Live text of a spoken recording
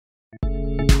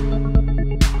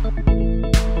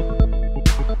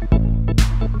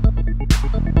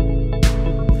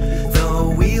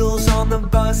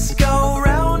bus go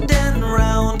round and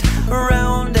round,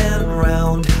 round and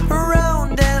round,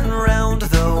 round and round.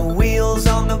 The wheels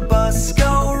on the bus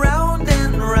go round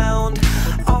and round,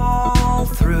 all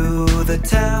through the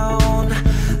town.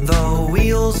 The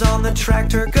wheels on the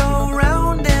tractor go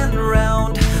round and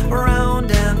round,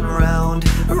 round and round,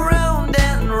 round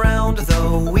and round.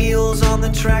 The wheels on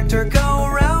the tractor go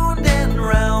round and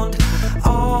round,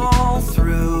 all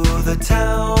through the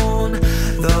town.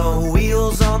 The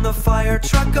wheels on the fire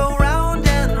truck go round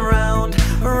and round,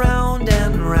 round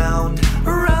and round,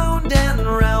 round and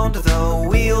round. The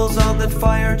wheels on the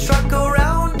fire truck go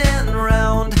round and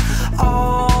round,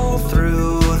 all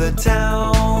through the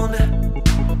town.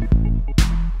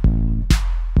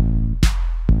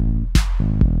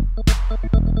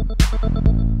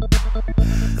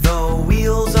 The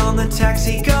wheels on the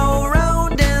taxi go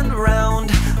round and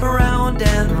round, round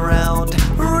and round,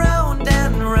 round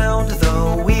and round.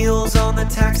 The wheels on the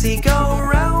taxi go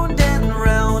round and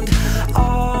round,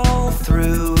 all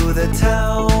through the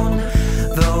town.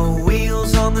 The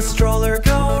wheels on the stroller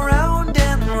go round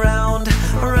and round,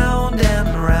 round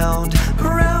and round,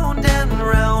 round and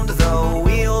round. The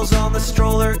wheels on the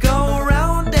stroller go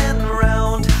round and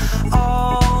round,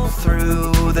 all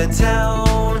through the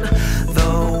town.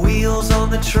 The wheels on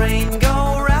the train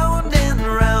go round and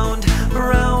round,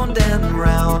 round and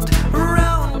round,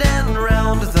 round and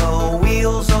round. The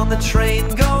wheels on the train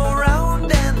go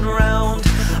round and round,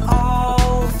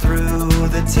 all through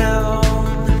the town.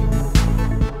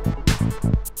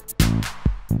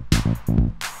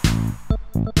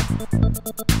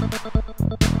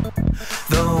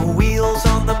 The wheels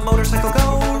on the motorcycle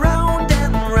go round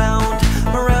and round,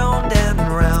 round and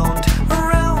round,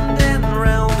 round and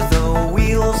round. The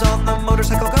wheels on the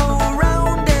motorcycle go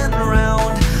round and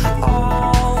round,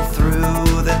 all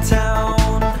through the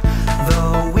town.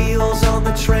 The wheels on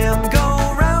the tram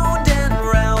go round and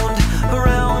round,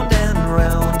 round and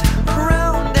round,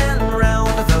 round and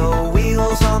round. The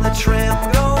wheels on the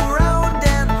tram go round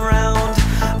and round,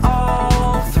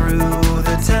 all through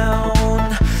the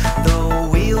town. The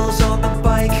wheels on the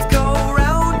bike go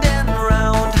round and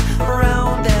round,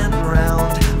 round and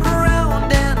round,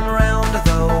 round and round.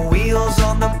 The wheels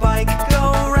on the bike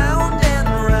go round and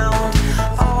round,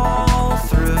 all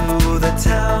through the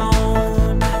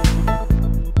town.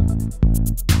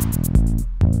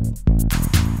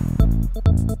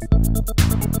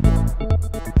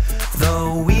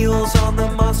 The wheels on the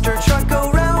monster truck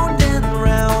go round and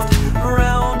round,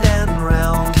 round and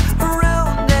round,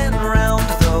 round and round.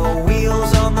 The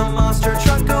wheels on the monster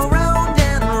truck go round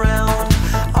and round,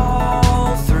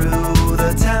 all through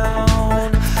the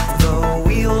town. The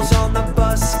wheels on the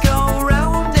bus go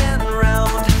round and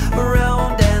round,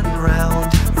 round and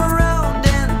round, round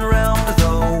and round.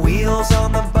 The wheels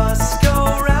on the bus go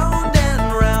round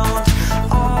and round,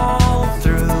 all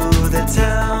through the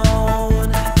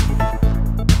town.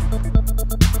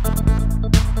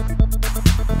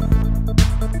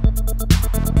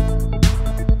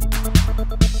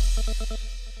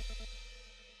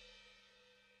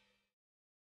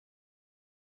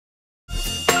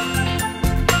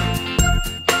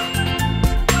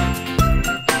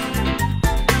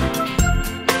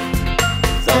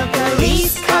 The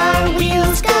police car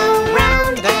wheels go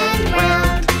round and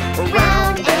round,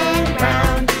 round and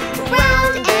round,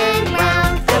 round and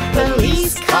round. The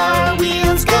police car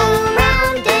wheels go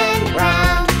round and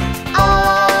round,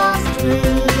 all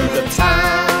through the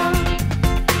town.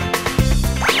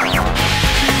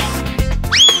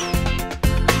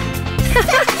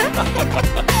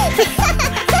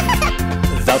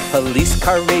 The police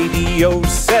car radio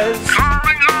says,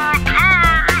 Calling all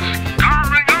cars!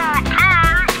 Calling all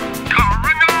cars!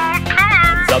 Calling all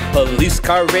cars! the police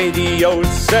car radio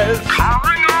says,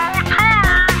 Calling all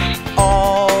cars!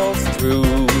 all through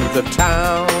the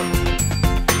town.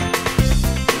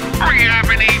 We have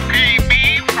an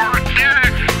APB for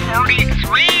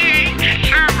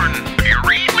 43H7. Do you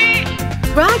read me?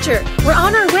 Roger, we're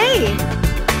on our way.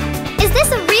 Is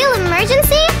this a real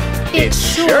emergency? It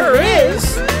sure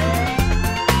is.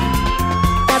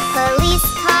 The police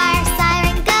car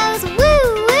siren goes woo,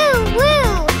 woo,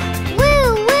 woo, woo,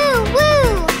 woo,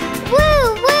 woo, woo,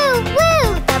 woo, woo.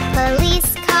 The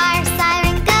police car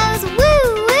siren goes woo,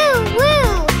 woo, woo,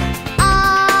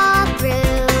 all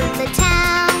through the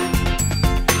town.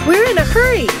 We're in a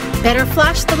hurry. Better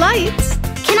flash the lights.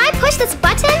 Can I push this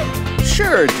button?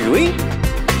 Sure, Dewey.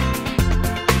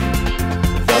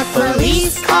 The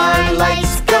police car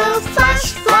lights go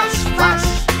flash, flash, flash,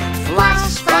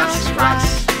 flash, flash,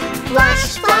 flash,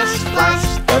 flash, flash, flash.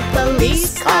 The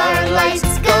police car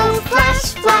lights go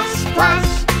flash, flash,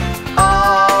 flash,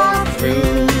 all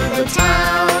through the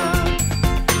town.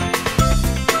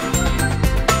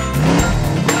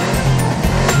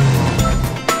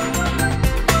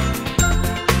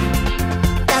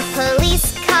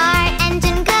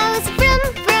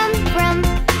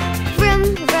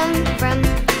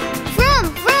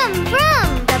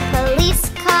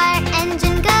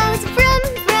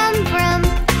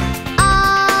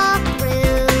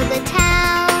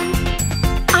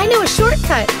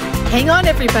 Hang on,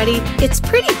 everybody. It's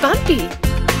pretty bumpy.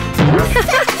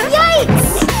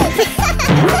 Yikes!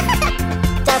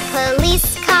 The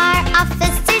police car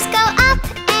officers go up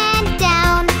and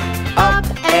down. Up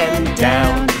and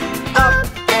down, up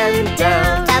and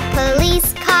down. The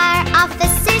police car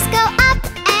officers go up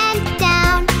and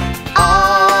down.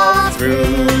 All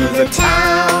through the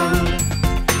town.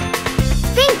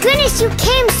 Thank goodness you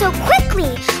came so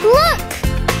quickly. Look!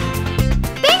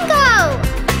 Bingo!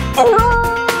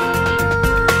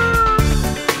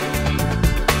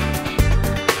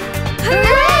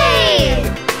 Hooray!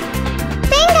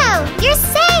 Bingo! You're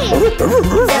safe!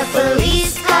 The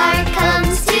police car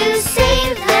comes to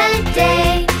save the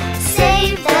day.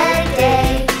 Save the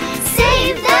day.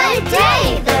 Save the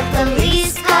day. The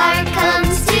police car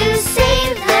comes to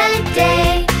save the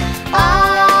day.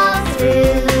 All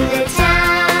through the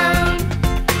town.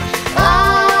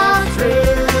 All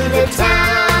through the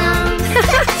town.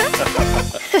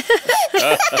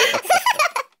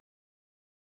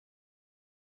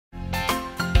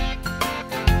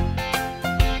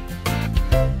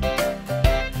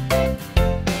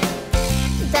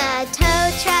 The tow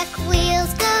truck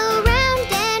wheels go round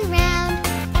and round,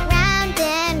 round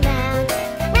and round,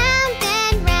 round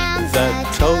and round. The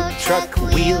tow truck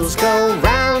wheels go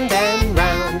round and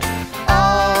round,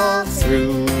 all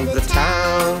through the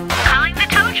town. Calling the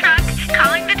tow truck.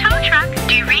 Calling the tow truck.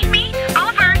 Do you read me?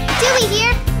 Over. Dewey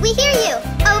here. We hear you.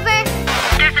 Over.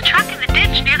 There's a truck in the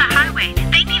ditch near the highway.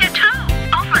 They need a tow.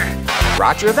 Over.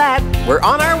 Roger that. We're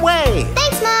on our way.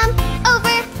 Thanks, Mom.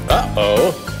 Over.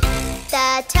 Uh-oh.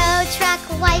 The tow truck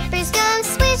wipers go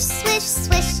swish, swish,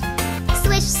 swish.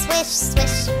 Swish, swish,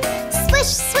 swish.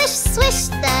 Swish, swish, swish.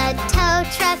 The tow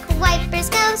truck wipers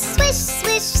go swish,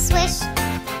 swish, swish.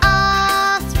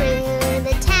 All through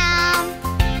the town.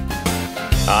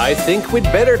 I think we'd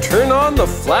better turn on the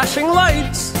flashing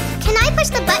lights. Can I push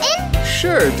the button?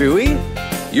 Sure, Dewey.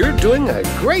 You're doing a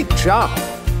great job.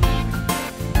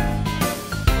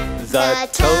 The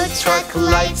tow truck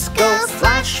lights go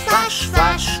flash, flash,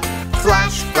 flash.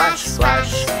 Flash, flash,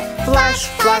 flash. Flash,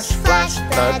 flash, flash.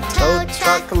 The tow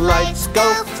truck lights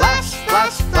go flash,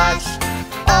 flash, flash.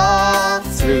 All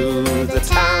through the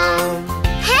town.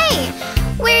 Hey,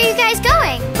 where are you guys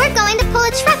going? We're going to pull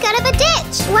a truck out of a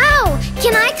ditch. Wow,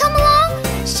 can I come along?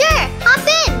 Sure, hop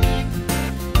in.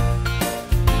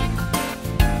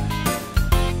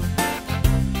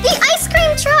 The ice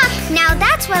cream truck! Now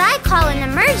that's what I call an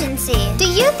emergency. Do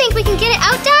you think we can get it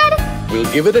out, Dad? We'll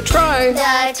give it a try.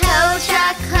 The tow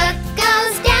truck hook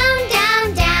goes down,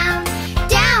 down, down.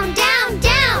 Down, down,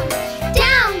 down.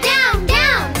 Down, down,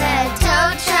 down. The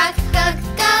tow truck hook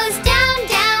goes down,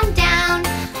 down, down.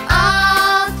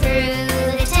 All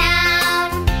through the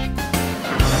town.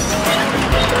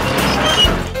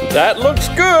 That looks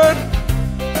good.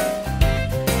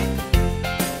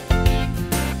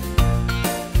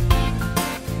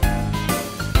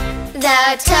 The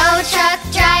tow truck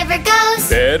driver goes.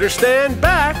 Better stand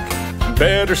back.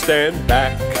 Better stand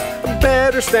back.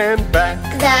 Better stand back.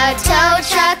 The tow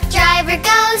truck driver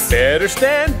goes. Better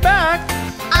stand back.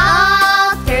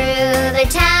 All through the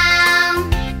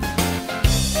town.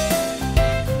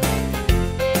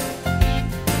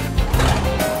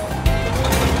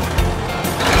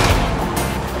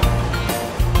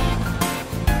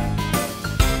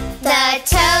 The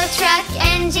tow truck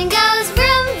engine goes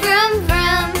vroom, vroom,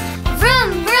 vroom.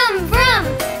 Vroom, vroom, vroom.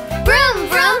 Vroom,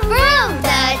 vroom, vroom.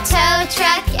 The tow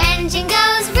truck engine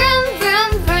goes vroom,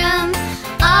 vroom, vroom.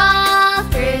 All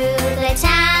through the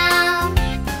town.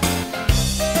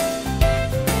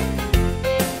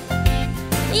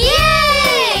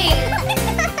 Yay!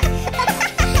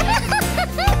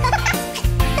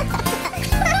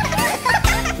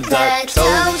 The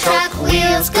tow truck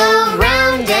wheels go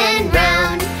round and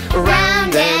round,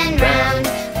 round and round,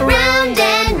 round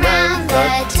and round.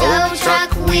 The tow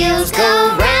truck wheels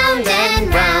go round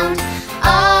and round,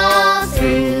 all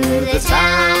through the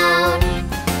town.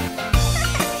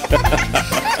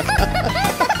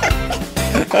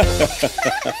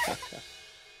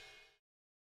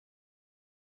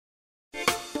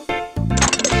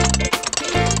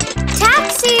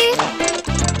 Taxi!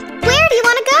 Where do you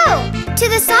want to go? To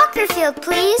the soccer field,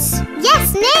 please.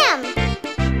 Yes, ma'am.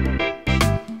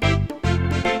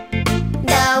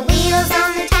 The wheels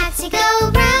on the taxi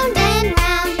go round and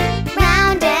round,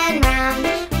 round and round,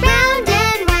 round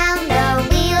and round. The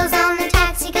wheels on the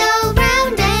taxi go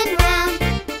round and round,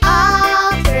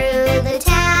 all through the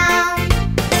town.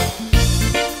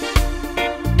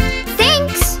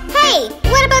 Thanks. Hey,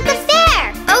 what about the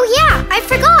fare? Oh yeah, I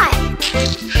forgot.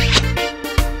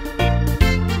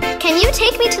 Can you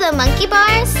take me to the monkey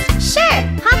bars? Sure,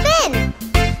 hop in.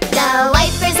 The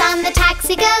wipers on the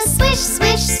go swish,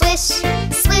 swish, swish.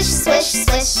 Swish, swish,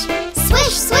 swish.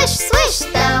 Swish, swish, swish.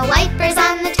 The wipers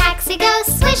on the taxi go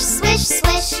swish, swish,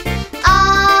 swish.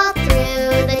 All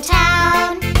through the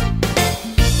town.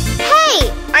 Hey,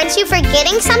 aren't you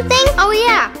forgetting something? Oh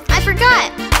yeah, I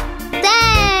forgot.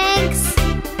 Thanks.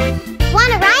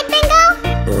 Want a ride, Bingo?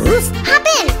 Hop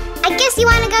in. I guess you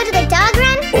want to go to the dog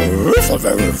run?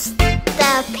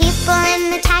 The people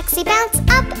in the taxi bounce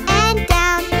up and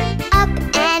down, up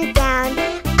and down,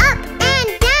 up and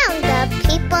down. The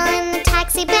people in the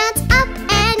taxi bounce up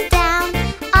and down,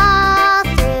 all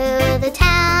through the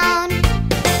town.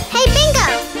 Hey, Bingo,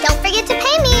 don't forget to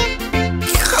pay me.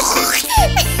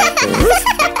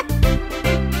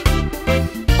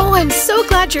 Oh, I'm so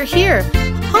glad you're here.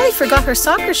 Holly forgot her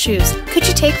soccer shoes. Could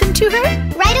you take them to her?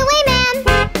 Right away, ma'am.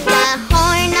 The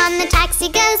horn on the taxi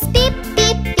goes beep,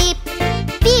 beep, beep.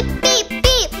 Beep, beep,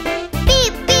 beep.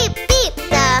 Beep, beep, beep.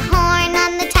 The horn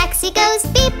on the taxi goes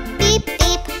beep, beep,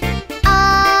 beep.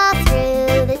 All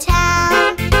through the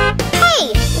town.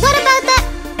 Hey, what about the...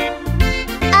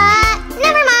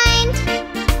 never mind.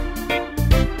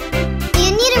 Do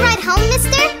you need a ride home,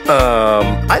 mister?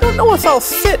 I don't know if I'll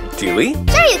fit, Dewey.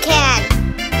 Sure you can.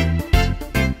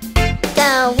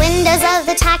 The windows of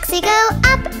the taxi go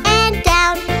up and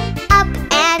down, up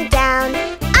and down,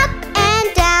 up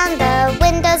and down. The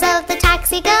windows of the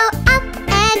taxi go up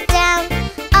and down,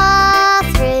 all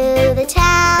through the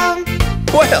town.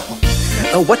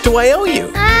 Well, what do I owe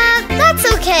you? That's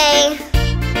okay.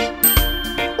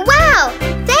 Wow,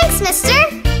 thanks, mister.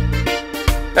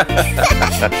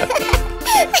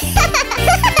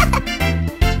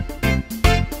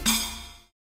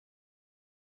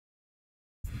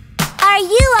 Are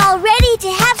you all ready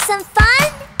to have some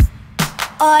fun?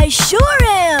 I sure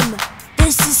am!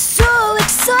 This is so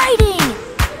exciting!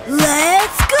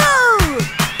 Let's go!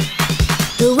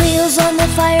 The wheels on the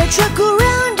fire truck go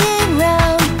round and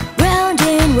round, round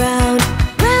and round,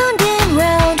 round and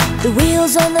round. The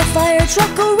wheels on the fire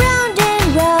truck go round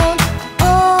and round,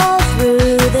 all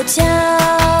through the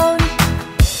town.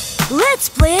 Let's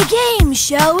play a game,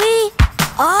 shall we?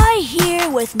 I hear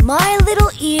with my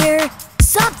little ear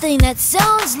something that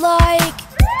sounds like...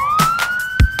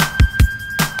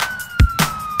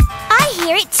 I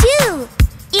hear it too.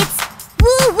 It's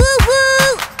woo, woo,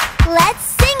 woo. Let's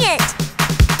sing it.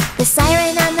 The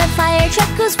siren on the fire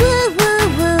truck goes woo, woo,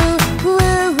 woo.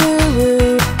 Woo, woo,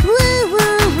 woo. Woo,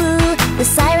 woo, woo. The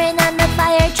siren on the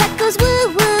fire truck goes woo,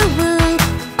 woo, woo.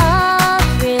 All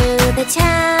through the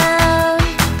town.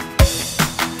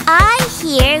 I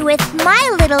hear with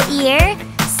my little ear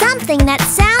something that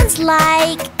sounds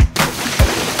like...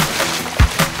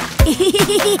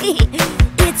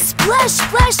 It's splash,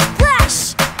 splash,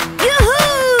 splash!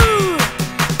 Yoo-hoo!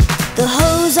 The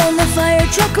hose on the fire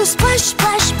truck goes splash,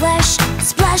 splash, splash.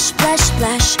 Splash, splash,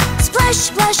 splash. Splash,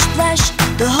 splash, splash.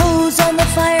 The hose on the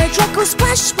fire truck goes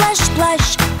splash, splash,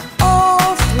 splash.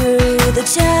 All through the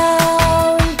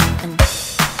town.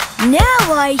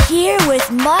 Now I hear with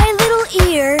my little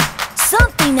ear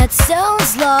something that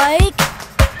sounds like...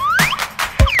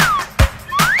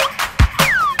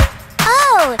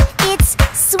 Oh, it's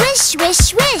swish, swish,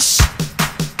 swish.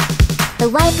 The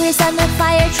wipers on the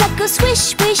fire truck go swish,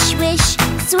 swish, swish.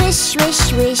 Swish, swish,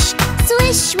 swish.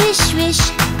 Swish, swish, swish.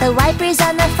 The wipers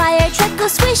on the fire truck go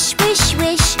swish, swish,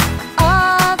 swish.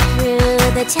 All through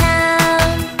the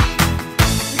town.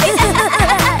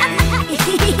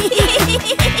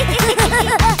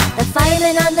 The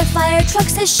fireman on the fire truck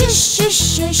says shush, shush,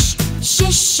 shush.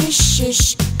 Shush, shush,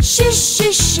 shush. Shush,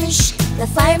 shush, shush. The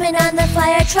fireman on the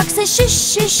fire truck says shush,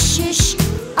 shush, shush.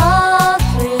 All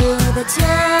through the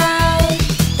town.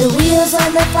 The wheels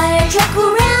on the fire truck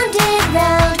go round and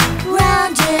round,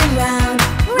 round and round,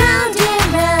 round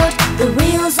and round. The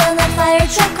wheels on the fire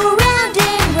truck go round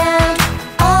and round,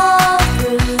 all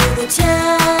through the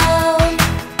town.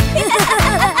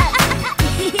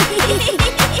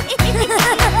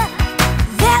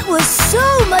 That was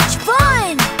so much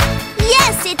fun!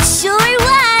 Yes, it sure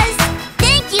was.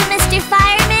 Thank you, Mr.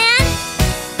 Fireman.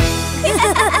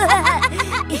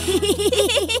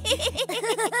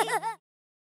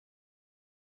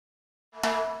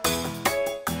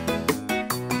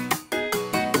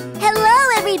 Hello,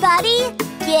 everybody.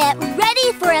 Get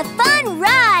ready for a fun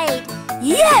ride.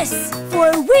 Yes!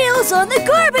 For wheels on the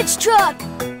garbage truck!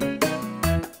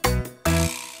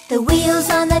 The wheels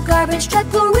on the garbage truck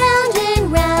go round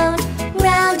and round,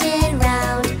 round and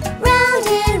round, round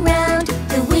and round.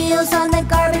 The wheels on the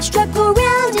garbage truck go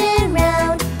round and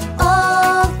round,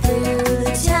 all through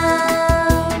the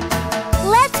town.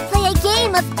 Let's play a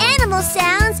game of animal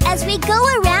sounds as we go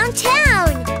around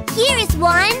town. Here is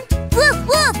one. Woof,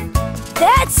 woof.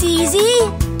 That's That's easy.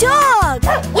 Dog.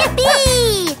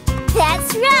 Yippee!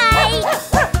 That's right!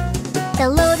 The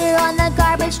loader on the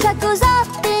garbage truck goes up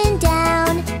and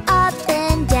down, up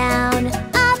and down,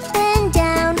 up and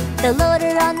down. The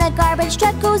loader on the garbage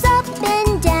truck goes up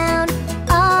and down,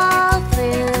 all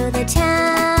through the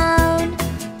town.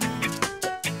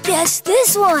 Guess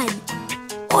this one.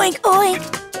 Oink, oink.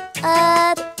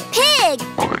 Pig!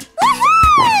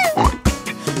 Woohoo!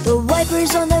 The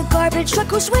wipers on the garbage truck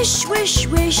go swish, swish,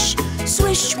 swish.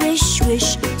 Swish, swish,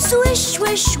 swish. Swish,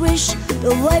 swish, swish.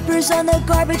 The wipers on the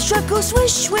garbage truck go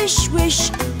swish, swish,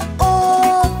 swish.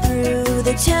 All through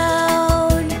the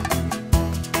town.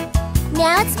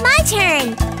 Now it's my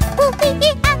turn.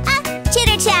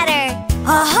 Chitter chatter.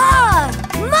 Aha!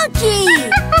 Monkey!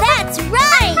 That's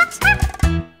right!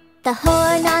 The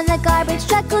horn on the garbage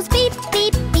truck goes beep,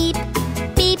 beep, beep.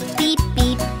 Beep, beep,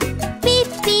 beep. Beep,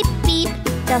 beep, beep.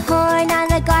 The horn on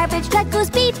the garbage truck goes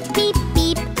beep, beep,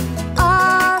 beep.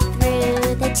 All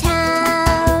through the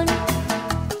town.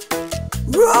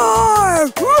 Roar!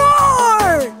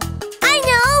 Roar! I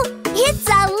know! It's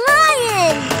a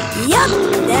lion! Yup,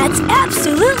 that's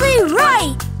absolutely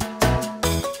right!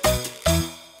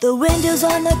 The windows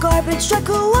on the garbage truck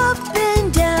go up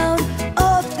and down,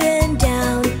 up and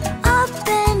down, up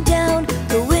and down.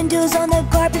 The windows on the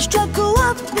garbage truck go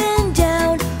up and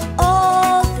down,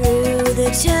 all through the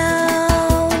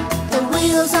town. The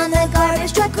wheels on the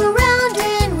garbage truck go round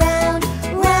and round,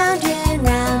 round and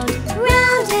round,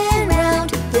 round and round.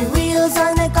 The wheels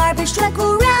on the garbage truck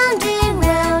go round and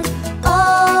round,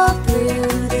 all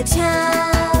through the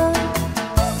town.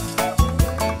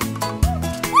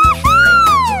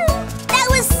 Woohoo! That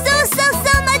was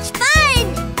so much fun!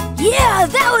 Yeah,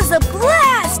 that was a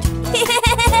blast!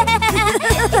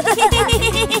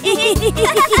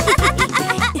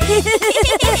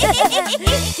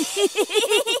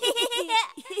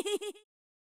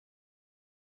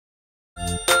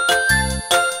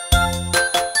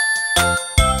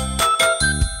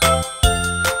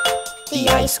 The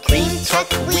ice cream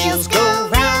truck wheels go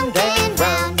round and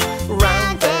round,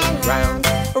 round and round,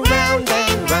 round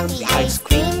and round. The ice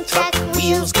cream truck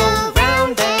wheels go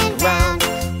round and round,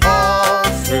 all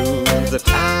through the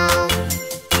town.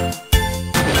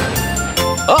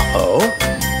 Uh-oh.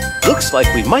 Looks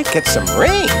like we might get some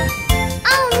rain.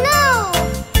 Oh no!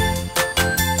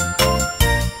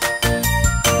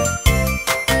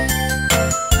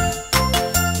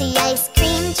 The ice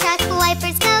cream truck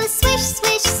wipers go swish,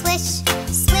 swish, swish.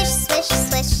 Swish, swish,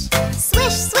 swish.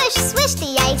 Swish, swish, swish.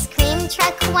 The ice cream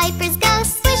truck wipers go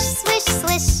swish, swish,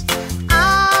 swish.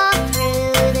 All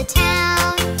through the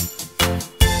town.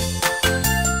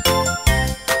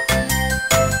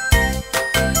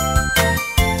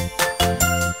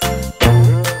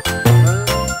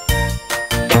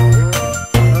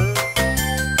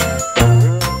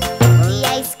 The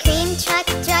ice cream truck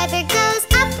driver goes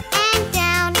up and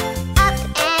down, up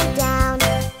and down,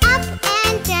 up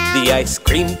and down. The ice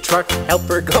cream truck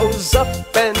helper goes up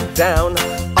and down,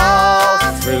 all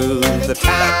through the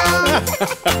town.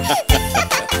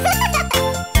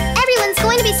 Everyone's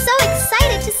going to be so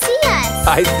excited to see us.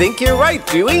 I think you're right,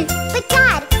 Dewey. But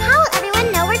Dad, how will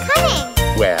everyone know we're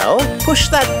coming? Well, push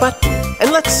that button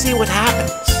and let's see what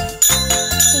happens.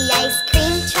 The ice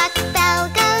cream truck bell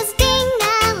goes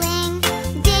ding-a-ling,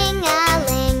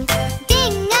 ding-a-ling,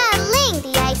 ding-a-ling.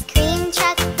 The ice cream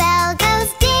truck bell goes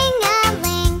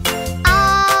ding-a-ling,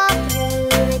 all through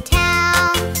the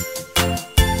town.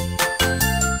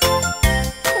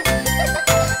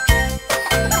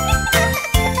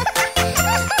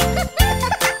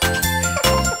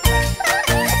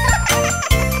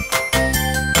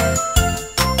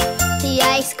 The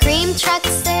ice cream truck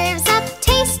serves up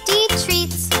tasty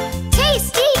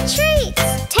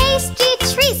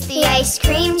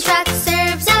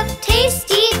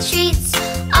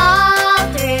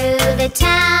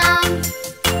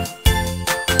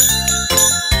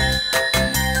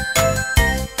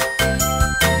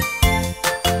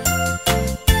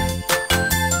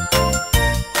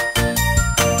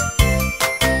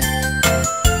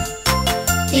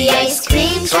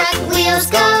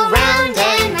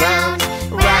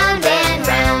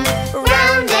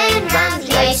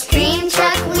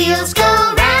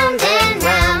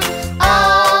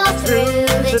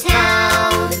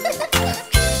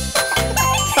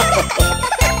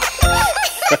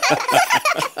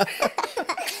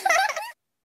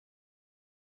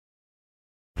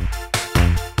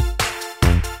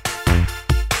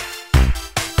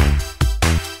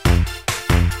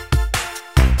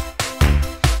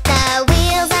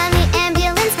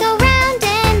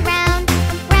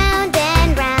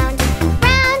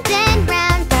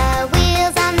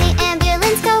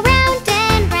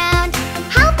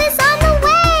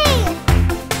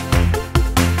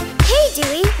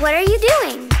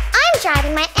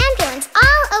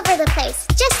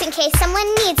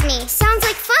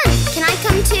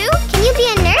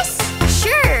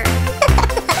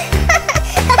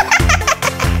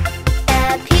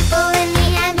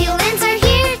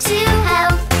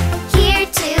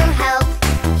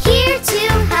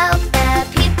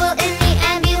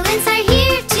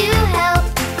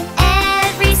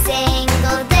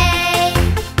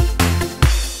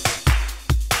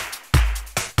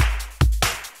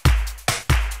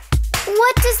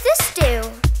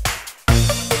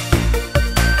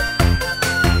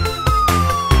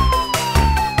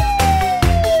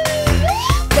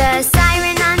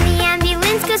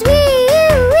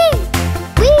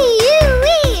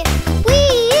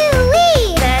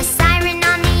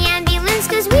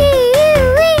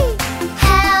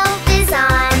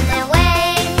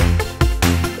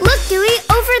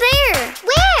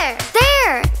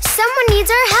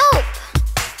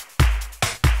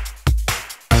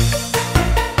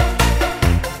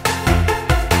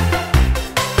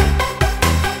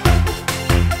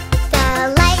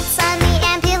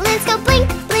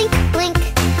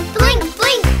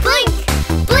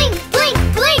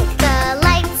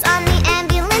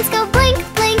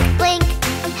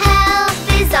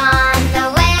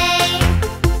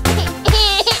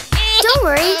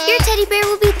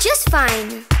just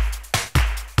fine.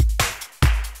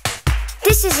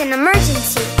 This is an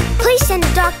emergency. Please send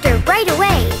a doctor right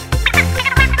away.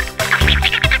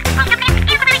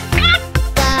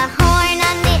 The horn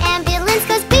on the ambulance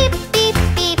goes beep, beep,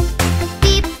 beep.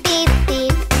 Beep, beep,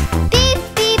 beep. Beep,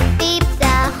 beep, beep.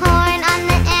 The horn on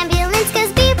the ambulance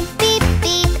goes beep, beep,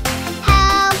 beep.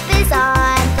 Help is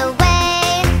on the way.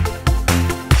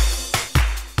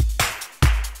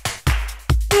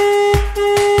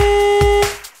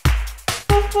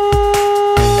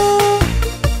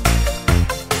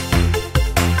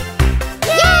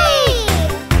 Yay!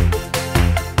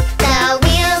 The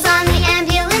wheels on the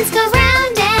ambulance go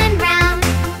round and round,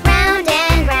 round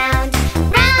and round,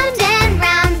 round and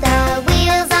round. The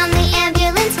wheels on the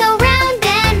ambulance go round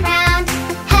and round.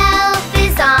 Help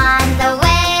is on the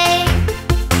way.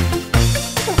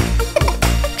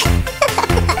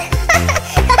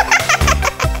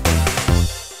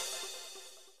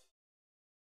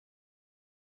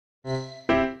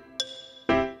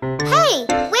 Hey,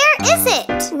 where is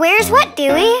it? Where's what,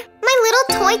 Dewey? My little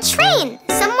toy train.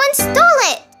 Someone stole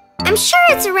it. I'm sure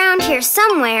it's around here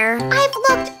somewhere. I've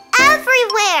looked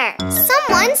everywhere.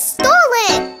 Someone stole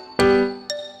it.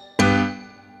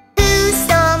 Who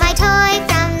stole my toy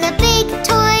from the big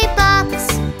toy box?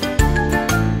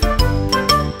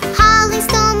 Holly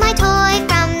stole my toy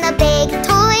from the big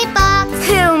toy box.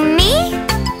 Who, me?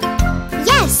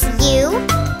 Yes, you.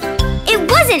 It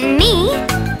wasn't me.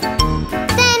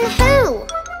 Then who?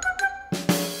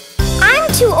 I'm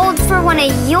too old for one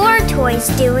of your toys,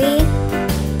 Dewey.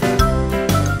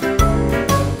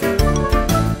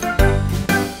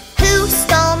 Who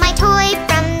stole my toy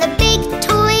from the big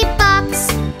toy box?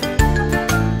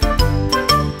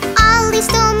 Ollie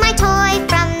stole my toy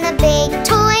from the big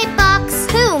toy box.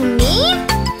 Who, me?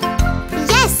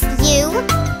 Yes, you.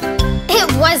 It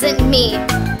wasn't me.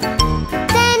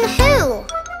 Then who?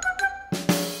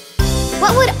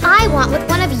 What would I want with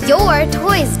one of your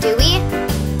toys, Dewey?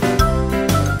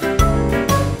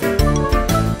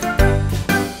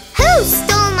 Who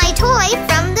stole my toy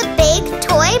from the big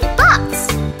toy box?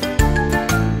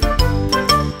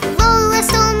 Lola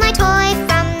stole my toy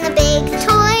from the big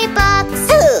toy box.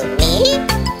 Who, me?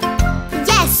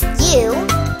 Yes, you.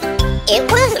 It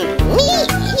wasn't me.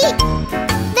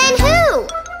 Then who?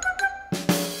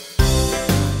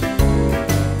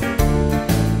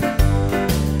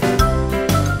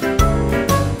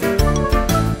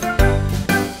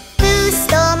 Who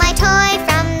stole my toy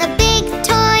from the big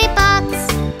toy box?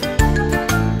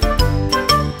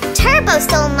 Turbo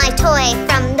stole my toy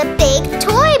from the big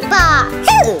toy box.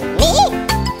 Who, me?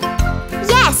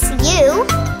 Yes, you.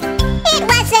 It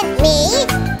wasn't me.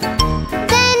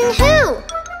 Then who?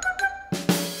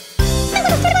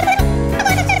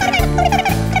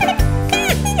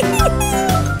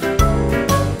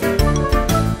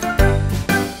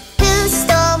 Who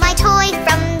stole my toy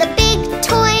from the big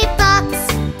toy box?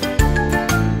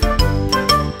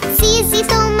 Zizi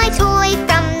stole my toy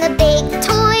from the big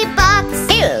toy box.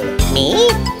 Who? Me?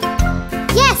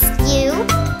 Yes, you.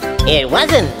 It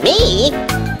wasn't me.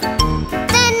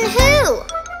 Then who?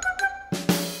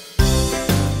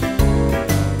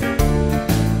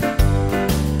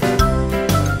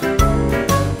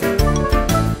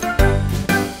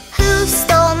 Who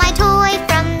stole my toy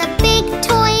from the big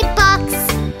toy box?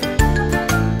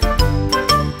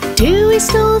 Dewey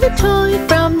stole the toy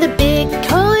from the big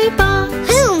toy box.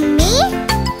 Who, me?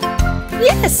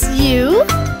 Yes, you.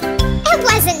 It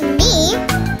wasn't me.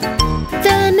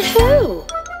 Then who?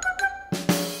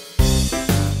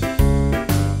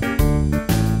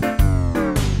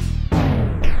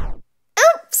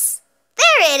 Oops!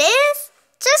 There it is!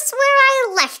 Just where I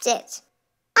left it.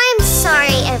 I'm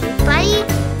sorry, everybody.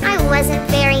 I wasn't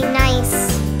very nice.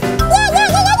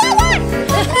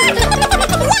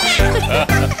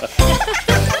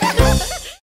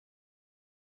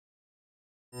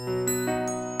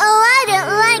 Oh, I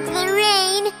don't like the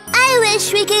rain. I wish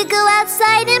we could go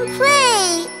outside and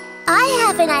play. I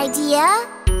have an idea.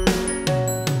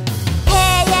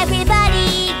 Hey,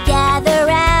 everybody, gather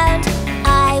round.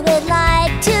 I would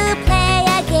like to play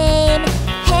a game.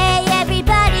 Hey,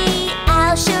 everybody,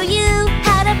 I'll show you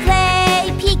how to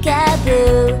play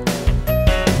peekaboo.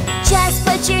 Just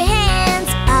put your hands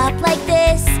up like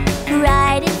this,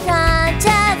 right in front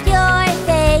of your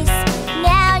face.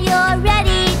 Now you're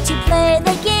ready to play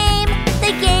the game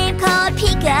called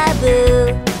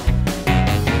peekaboo.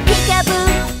 Peekaboo,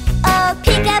 oh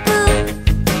peekaboo.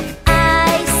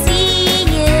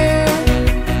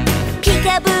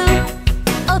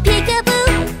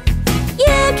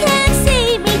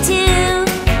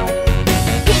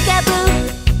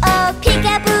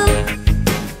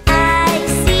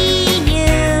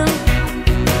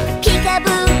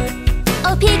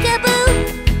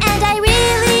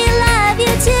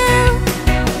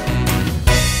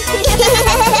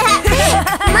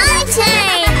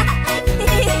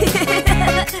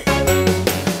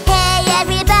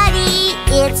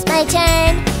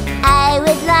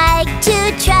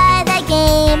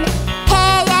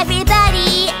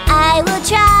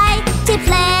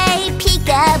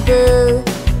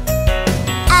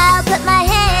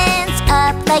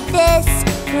 like this,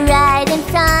 right in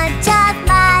front of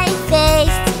my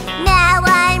face. Now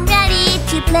I'm ready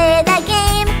to play the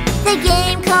game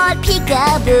called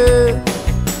peekaboo.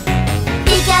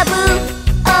 Peekaboo,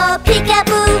 oh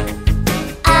peekaboo,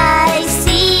 I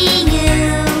see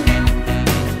you.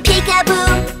 Peekaboo,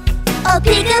 oh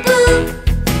peekaboo,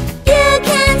 you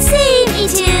can see me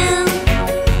too.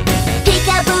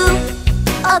 Peekaboo,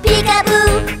 oh peekaboo,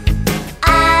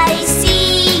 I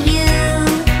see you.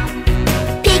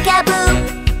 Peekaboo,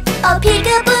 oh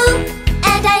peekaboo,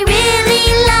 and I really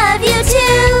love you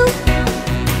too.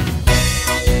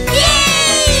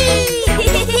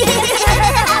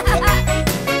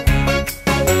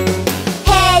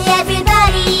 Hey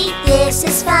everybody, this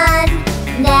is fun.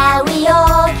 Now we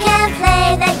all can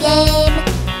play the game.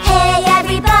 Hey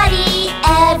everybody,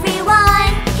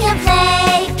 everyone can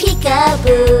play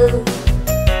peekaboo.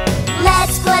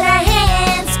 Let's put our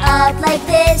hands up like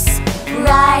this,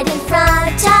 right in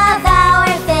front of our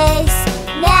face.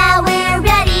 Now we're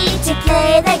ready to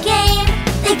play the game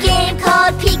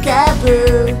called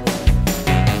peekaboo.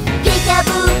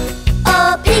 Peekaboo,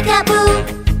 oh peekaboo,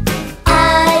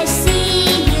 I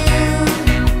see you.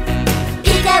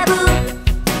 Peekaboo,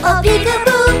 oh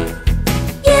peekaboo,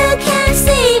 you can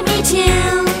see me too.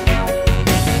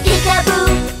 Peekaboo,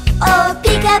 oh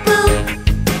peekaboo,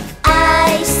 I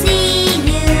see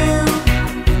you.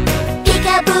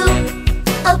 Peekaboo,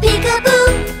 oh peekaboo,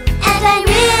 and I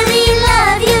really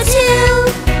love you too.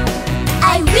 I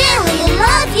really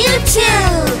love you too.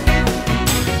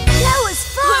 That was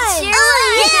fun. Oh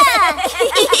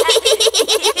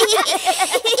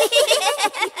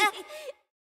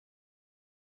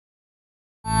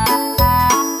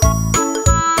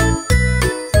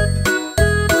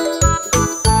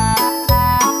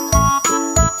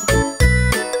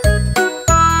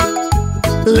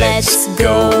Let's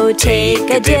go take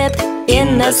a dip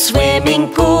in the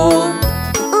swimming pool.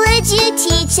 Would you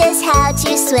teach us how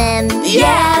to swim?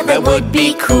 Yeah, that would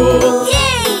be cool.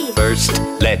 Yay! First,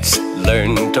 let's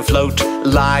learn to float,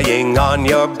 lying on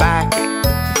your back.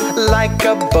 Like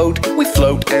a boat, we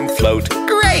float and float.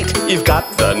 Great, you've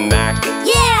got the knack.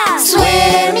 Yeah!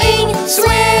 Swimming,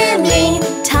 swimming,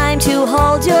 time to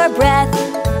hold your breath.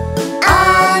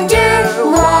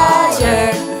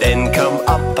 Underwater, Then come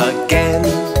up again.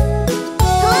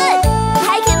 Good!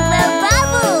 I can blow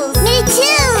bubbles! Me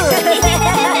too!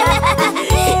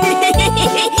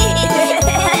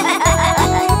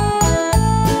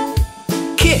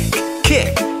 Kick,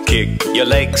 kick, kick your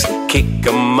legs, kick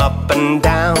 'em up and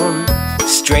down.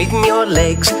 Straighten your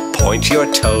legs, point your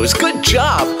toes. Good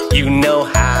job, you know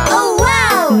how. Oh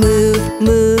wow! move,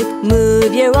 move,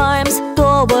 move your arms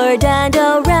forward and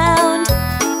around.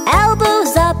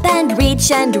 Elbows up and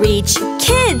reach and reach.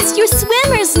 Kids, you're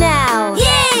swimmers now.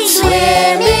 Yay!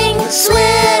 Swimming,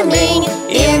 swimming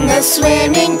in the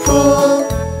swimming pool.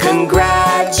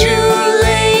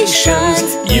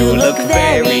 Congratulations, you look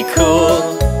very cool.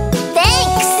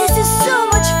 Thanks! This is so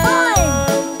much fun!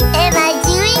 Am I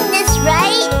doing this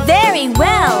right? Very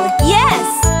well, yes.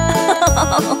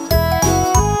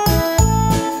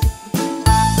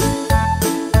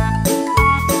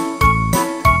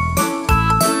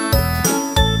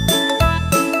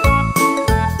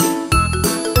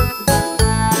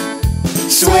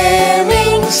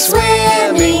 Swimming,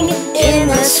 swimming in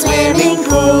the swimming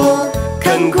pool.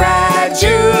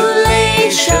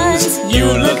 Congratulations, you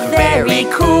look very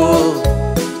cool.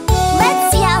 Let's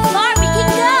see how far we can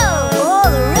go!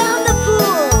 All around the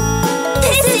pool!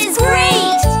 This is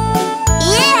great!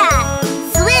 Yeah!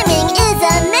 Swimming is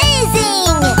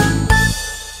amazing!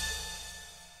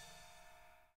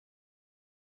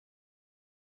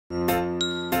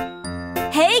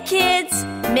 Hey kids,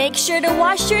 make sure to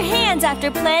wash your hands after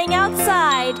playing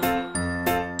outside.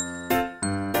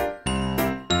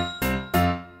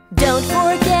 Don't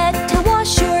forget to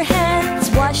wash your hands,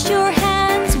 wash your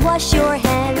hands, wash your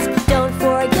hands. Don't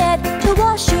forget to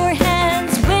wash your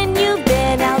hands when you've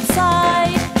been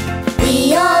outside.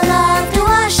 We all love to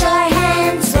wash our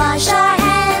hands, wash our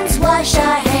hands, wash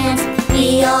our hands.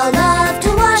 We all love to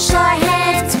wash our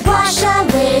hands, wash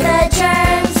away the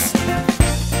germs.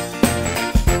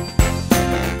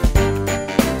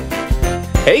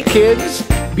 Hey kids,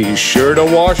 be sure to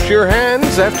wash your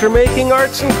hands after making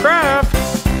arts and crafts.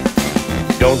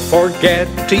 Don't forget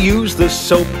to use the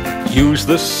soap, use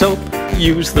the soap,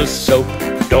 use the soap.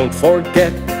 Don't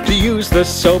forget to use the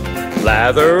soap,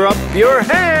 lather up your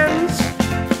hands.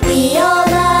 We all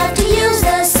love to use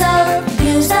the soap,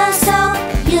 use the soap,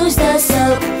 use the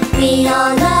soap. We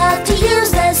all love to use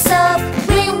the soap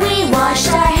when we wash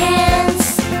our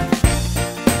hands.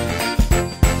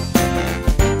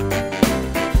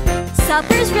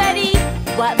 Supper's ready.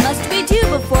 What must we do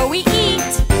before we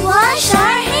eat? Wash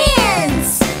our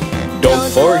hands.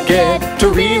 Don't forget to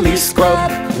really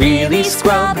scrub, really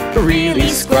scrub, really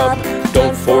scrub.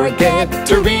 Don't forget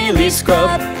to really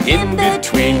scrub in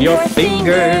between your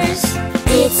fingers.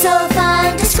 It's so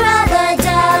fun to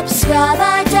scrub-a-dub,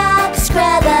 scrub-a-dub,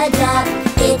 scrub-a-dub.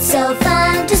 It's so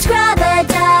fun to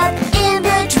scrub-a-dub in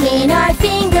between our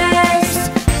fingers.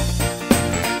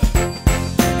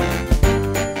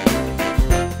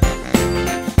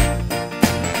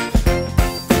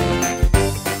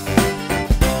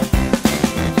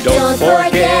 Don't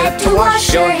forget to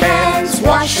wash your hands,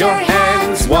 wash your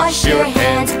hands, wash your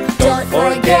hands. Don't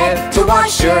forget to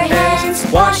wash your hands,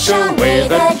 wash away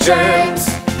the germs.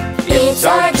 It's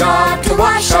our job to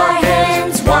wash our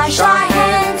hands, wash our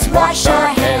hands, wash our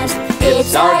hands.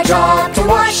 It's our job to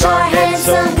wash our hands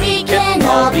so we can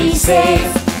all be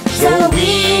safe, so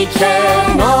we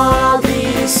can all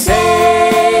be safe.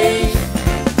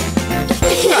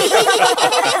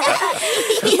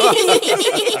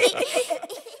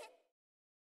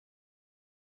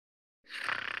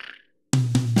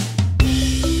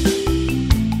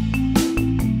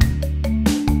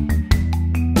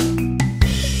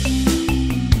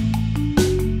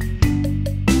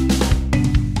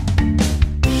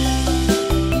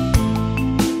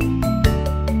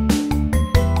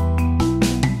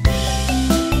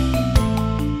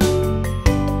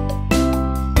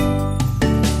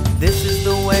 This is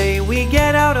the way we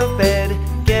get out of bed,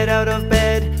 get out of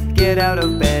bed, get out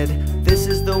of bed. This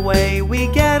is the way we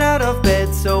get out of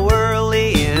bed so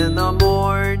early in the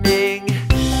morning.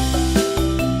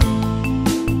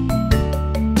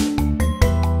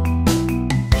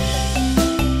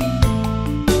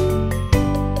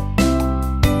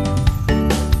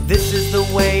 This is the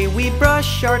way we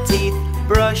brush our teeth,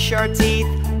 brush our teeth,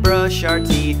 brush our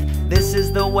teeth. This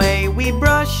is the way we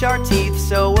brush our teeth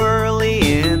so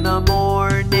early in the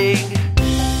morning.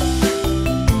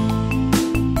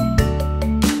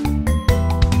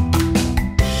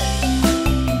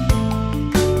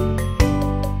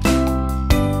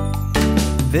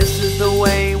 This is the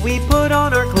way we put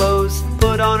on our clothes,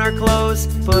 put on our clothes,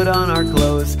 put on our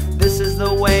clothes. This is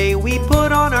the way we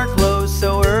put on our clothes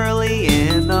so early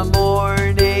in the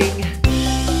morning.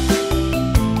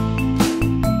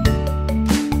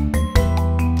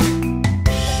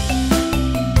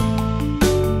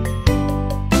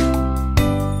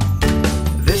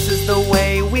 This is the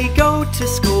way we go to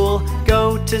school,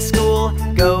 go to school,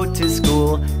 go to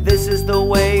school. This is the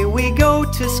way we go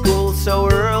to school so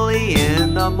early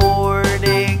in the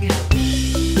morning.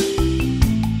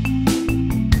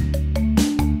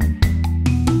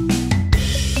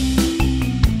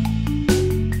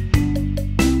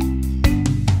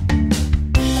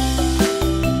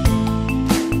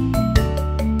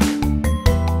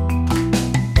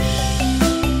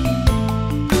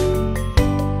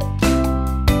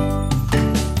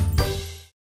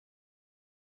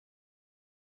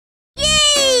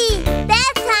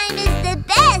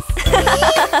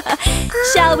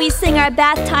 Shall we sing our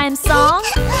bath time song?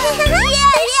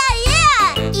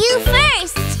 Yeah! You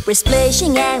first! We're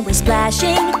splishing and we're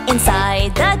splashing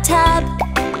inside the tub.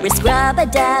 We're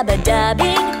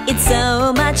scrub-a-dub-a-dubbing, it's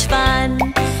so much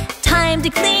fun. Time to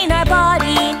clean our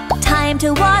body, time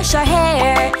to wash our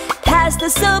hair. Pass the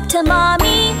soap to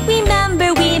Mommy,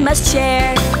 remember we must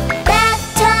share.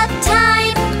 Bathtub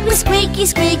time, we're squeaky,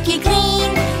 squeaky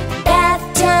clean.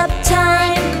 Bathtub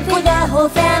time for the whole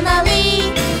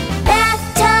family.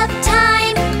 Bathtub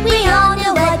time, we all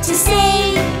know what to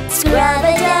say.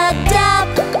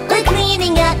 Scrub-a-dub-dub, we're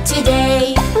cleaning up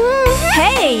today.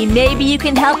 Hey, maybe you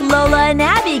can help Lola and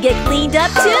Abby get cleaned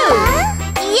up too.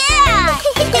 Yeah!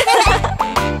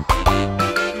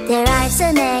 There are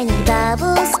so many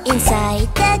bubbles inside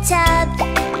the tub.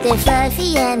 They're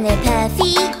fluffy and they're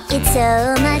puffy, it's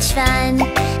so much fun.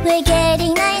 We're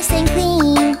getting nice and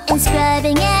clean and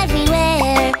scrubbing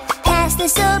everywhere. Pass the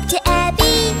soap to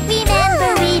Abby,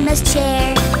 remember we must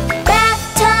share.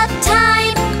 Bathtub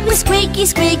time, we're squeaky,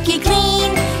 squeaky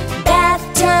clean.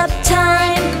 Bathtub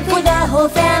time for the whole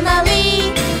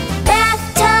family.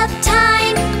 Bathtub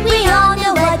time, we all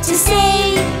know what to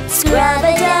say.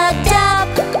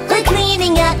 Scrub-a-dub-dub, we're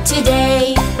cleaning up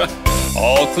today.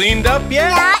 All cleaned up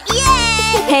yet? Not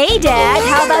yet! Hey, Dad,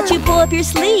 how about you pull up your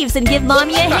sleeves and give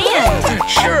Mommy a hand?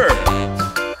 Sure.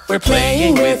 We're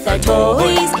playing with our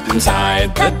toys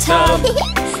inside the tub.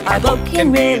 Our boat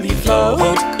can really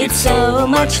float, it's so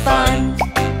much fun.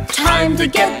 Time to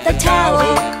get the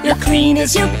towel, you're clean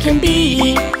as you can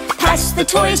be. Pass the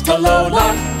toys to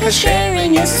Lola, 'cause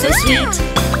sharing is so sweet.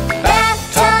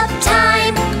 Bathtub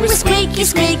time, we're squeaky,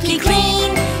 squeaky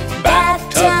clean.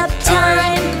 Bathtub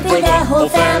time for the whole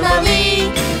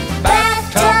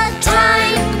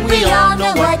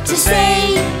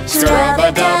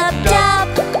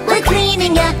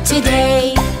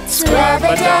day.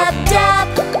 Scrub-a-dub-dub,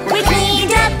 we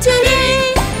cleaned up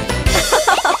today.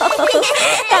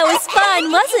 That was fun,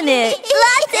 wasn't it?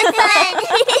 Lots of fun!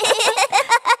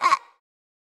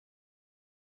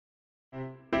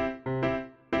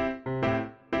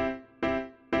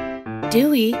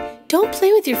 Dewey, don't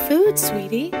play with your food,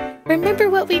 sweetie. Remember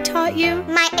what we taught you?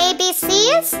 My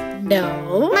ABCs?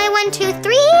 No. My 1, 2,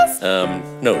 3s?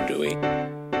 No, Dewey.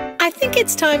 I think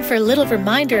it's time for a little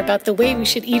reminder about the way we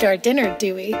should eat our dinner,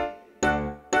 Dewey.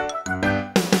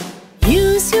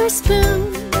 Use your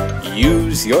spoon.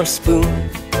 Use your spoon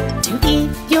To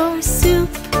eat your soup.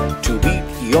 to eat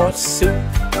your soup.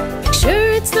 Make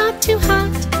sure it's not too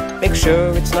hot. Make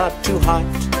sure it's not too hot.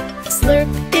 Slurp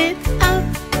it up.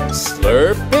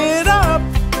 Slurp it up.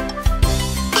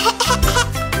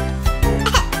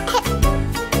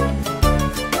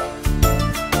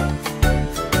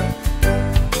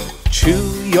 Chew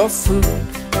your food.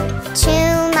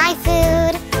 Chew my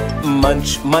food.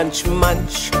 Munch, munch,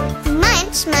 munch.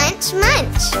 Munch, munch,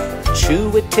 munch.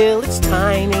 Chew it till it's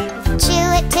tiny. Chew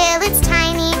it till it's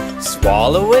tiny.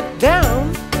 Swallow it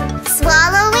down.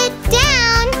 Swallow it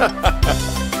down.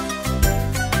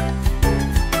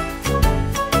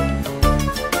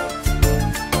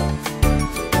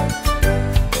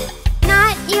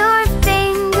 Not your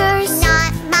fingers.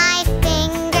 Not my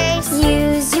fingers.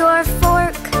 Use your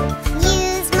fork.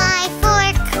 Use my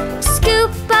fork.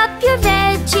 Scoop up your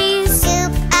veggies.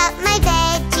 Scoop up my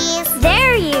veggies.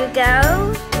 There you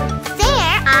go.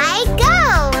 There I go.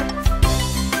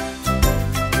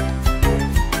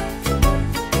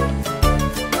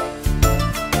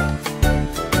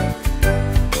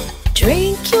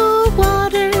 Drink your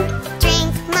water.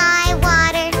 Drink my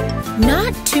water.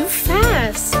 Not too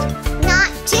fast.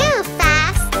 Not too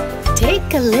fast.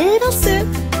 Take a little sip.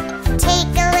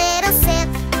 Take a little sip.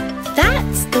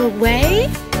 That's the way.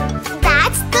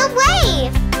 That's the way.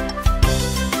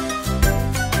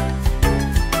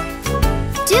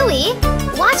 Dewey,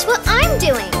 watch what I'm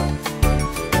doing.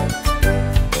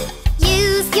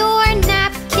 Use your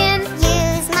napkin.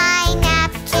 Use my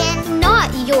napkin.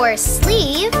 Not your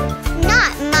sleeve.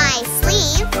 Not my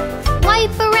sleeve.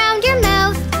 Wipe around your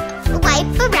mouth.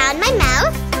 Wipe around my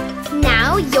mouth.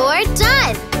 Now you're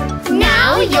done.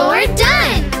 Now you're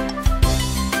done.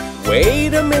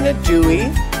 Wait a minute,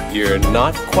 Dewey. You're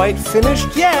not quite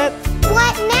finished yet.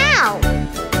 What now?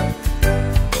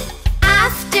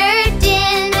 After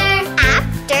dinner.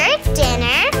 After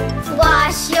dinner.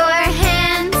 Wash your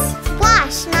hands.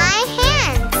 Wash my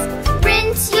hands.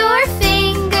 Rinse your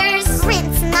fingers.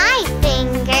 Rinse my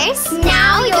fingers.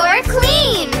 Now you're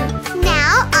clean.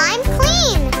 Now I'm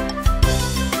clean.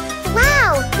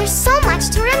 Wow, there's so much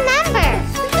to remember.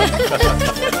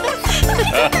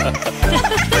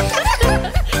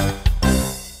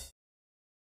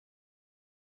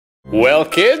 Well,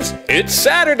 kids, it's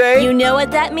Saturday. You know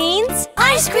what that means?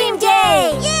 Ice cream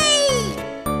day! Yay!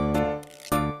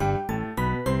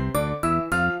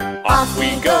 Off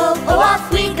we go, oh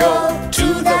off we go,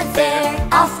 to the fair,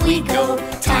 off we go.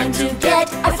 Time to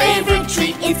get our favorite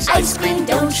treat, it's ice cream,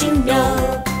 don't you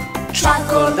know?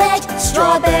 Chocolate,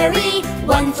 strawberry,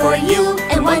 one for you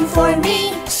and one for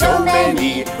me. So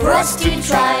many for us to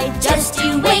try, just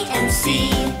you wait and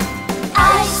see.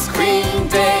 Ice cream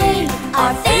day,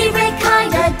 our favorite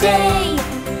kind of day.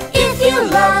 If you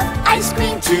love ice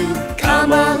cream too,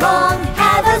 come along,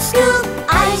 have a scoop.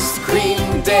 Ice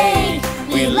cream day,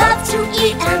 we love to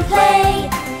eat and play.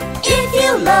 If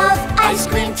you love ice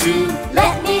cream too,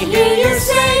 let me hear you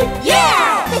say,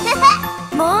 yeah!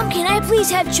 Mom, can I please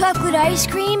have chocolate ice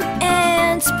cream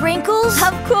and sprinkles?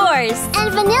 Of course.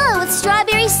 And vanilla with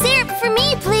strawberry syrup for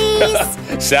me,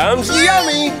 please. Sounds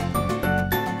yummy.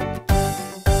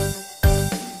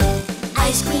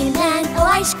 Ice cream man, oh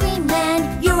ice cream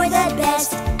man, you're the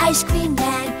best ice cream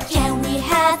man. Can we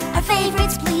have our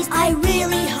favorites, please? I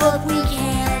really hope we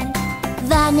can.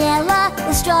 Vanilla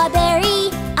with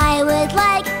strawberry, I would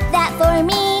like that for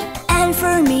me. And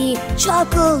for me,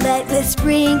 chocolate with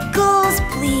sprinkles,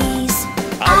 please.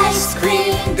 Ice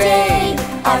cream day,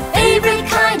 our favorite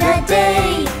kind of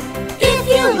day. If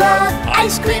you love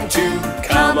ice cream too,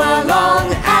 come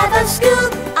along, have a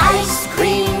scoop. Ice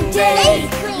cream day,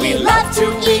 we love to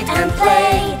eat and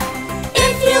play.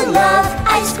 If you love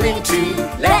ice cream too,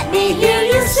 let me hear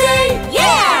you say,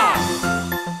 yeah!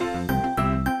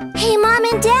 Hey, Mom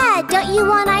and Dad, don't you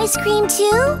want ice cream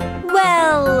too?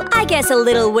 Well, I guess a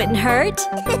little wouldn't hurt.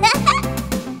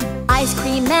 Ice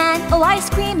cream man, oh ice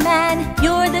cream man,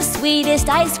 you're the sweetest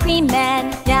ice cream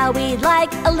man. Now we'd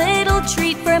like a little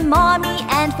treat for Mommy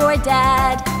and for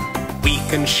Dad. We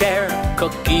can share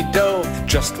cookie dough,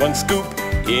 just one scoop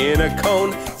in a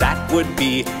cone. That would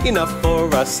be enough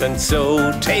for us and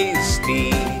so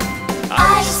tasty.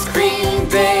 Ice cream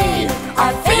day,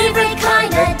 our favorite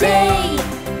kind of day.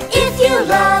 If you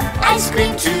love ice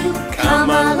cream too, come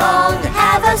along,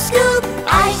 have a scoop.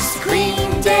 Ice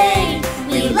cream day,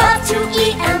 we love to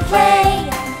eat and play.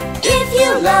 If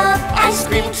you love ice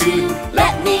cream too,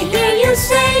 let me hear you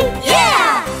say,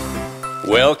 yeah!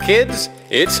 Well, kids,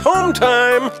 it's home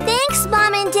time. Thanks,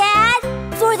 Mom and Dad,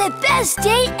 for the best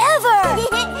day ever!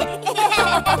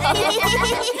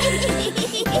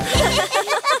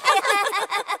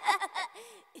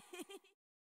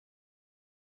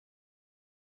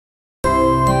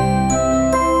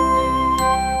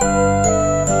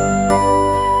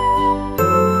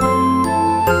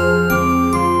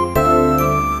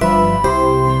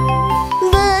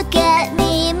 Look at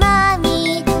me,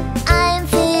 Mommy, I'm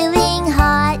feeling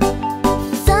hot.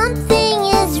 Something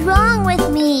is wrong with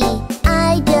me,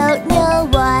 I don't know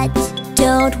what.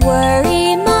 Don't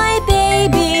worry, my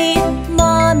baby,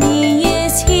 Mommy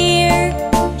is here.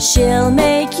 She'll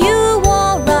make you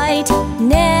alright,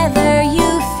 never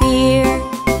you fear.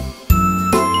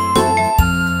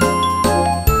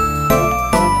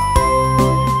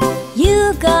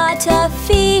 You got a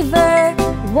fever,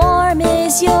 warm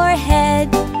is your head.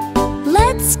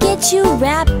 Let's get you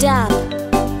wrapped up,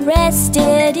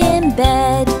 rested in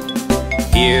bed.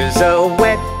 Here's a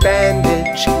wet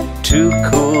bandage to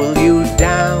cool you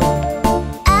down.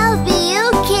 I'll be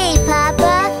okay,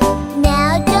 Papa,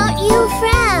 now don't you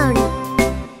frown.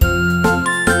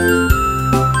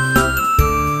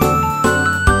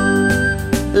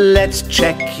 Let's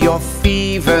check your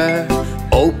fever,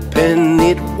 open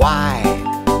it wide.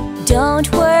 Don't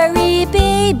worry,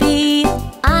 baby,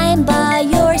 I'm by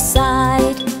your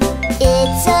side.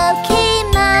 It's okay,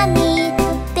 Mommy,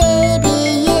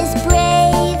 baby is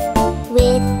brave.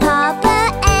 With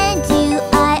Papa and you,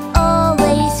 I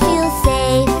always feel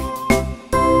safe.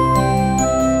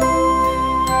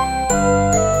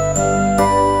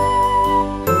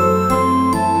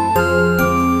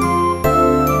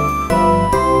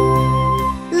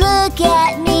 Look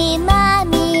at me,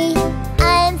 Mommy,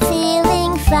 I'm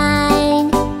feeling fine.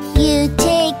 You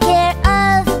take care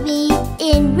of me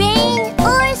in rain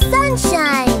or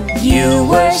sunshine. You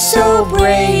were so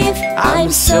brave,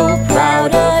 I'm so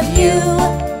proud of you.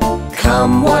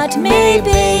 Come what may,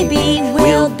 baby,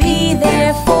 we'll be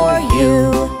there for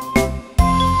you.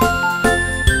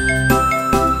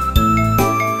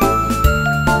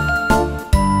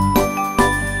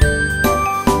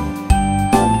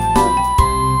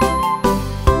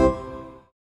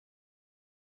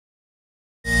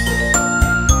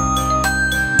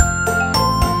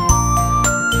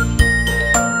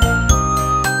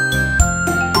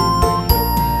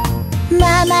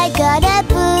 Mom, I got a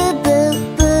boo-boo,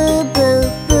 boo-boo,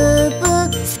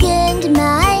 boo-boo. Skinned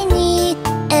my knee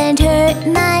and hurt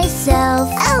myself.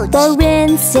 Ouch! But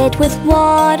rinse it with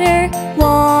water,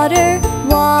 water,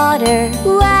 water.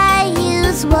 Why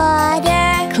use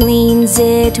water? Cleans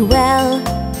it well.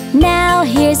 Now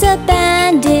here's a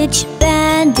bandage,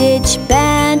 bandage,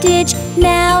 bandage.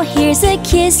 Now here's a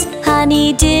kiss,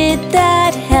 honey, did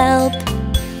that help?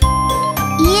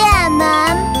 Yeah,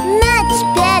 Mom, much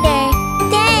better.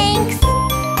 Thanks.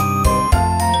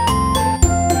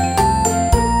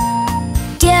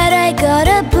 Dad, I got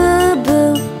a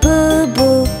boo-boo,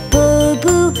 boo-boo,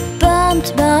 boo-boo.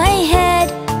 Bumped my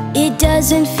head, it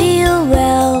doesn't feel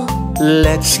well.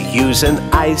 Let's use an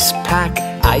ice pack,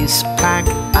 ice pack,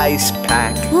 ice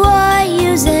pack. Why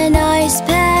use an ice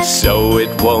pack? So it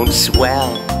won't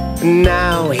swell.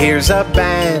 Now here's a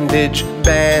bandage,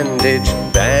 bandage,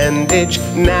 bandage.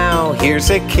 Now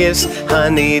here's a kiss,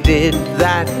 honey, did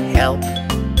that help?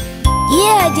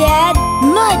 Yeah, Dad,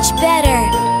 much better.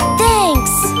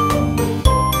 Thanks.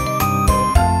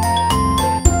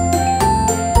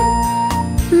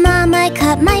 Mom, I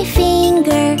cut my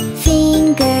finger,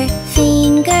 finger,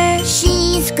 finger.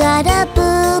 She's got a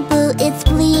boo-boo, it's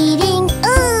bleeding,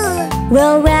 ooh.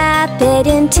 We'll wrap it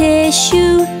in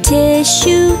tissue,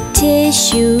 tissue,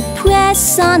 tissue.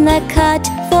 Press on the cut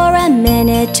for a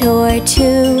minute or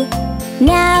two.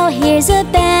 Now here's a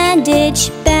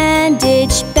bandage,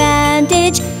 bandage,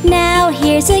 bandage. Now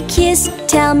here's a kiss,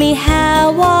 tell me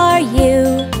how are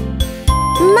you?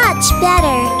 Much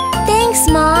better. Thanks,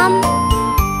 Mom.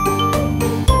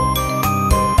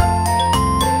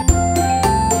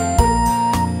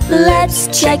 Let's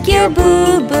check your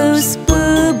boo-boos,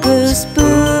 boo-boos,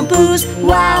 boo-boos.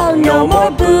 Wow, no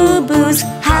more boo-boos.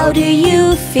 How do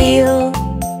you feel?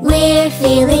 We're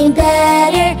feeling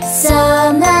better,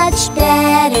 so much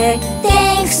better.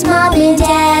 Thanks, Mom and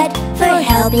Dad, for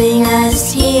helping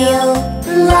us heal.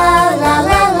 La la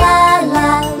la.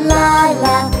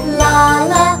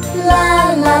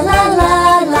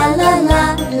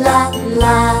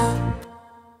 Papa.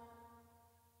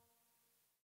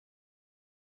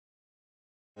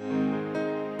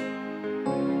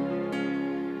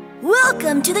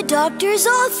 Welcome to the doctor's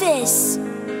office.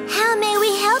 How may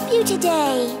we help you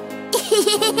today?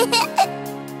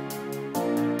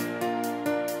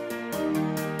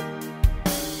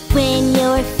 When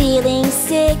you're feeling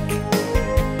sick,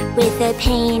 with a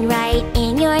pain right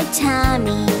in your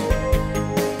tummy,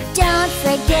 don't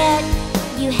forget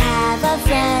you have a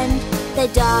friend. The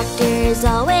doctor's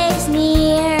always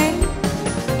near.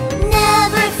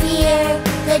 Never fear,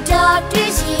 the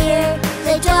doctor's here.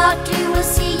 The doctor will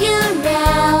see you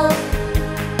now.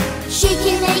 She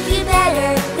can make you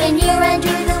better when you're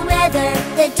under the weather.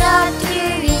 The doctor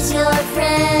is your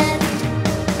friend.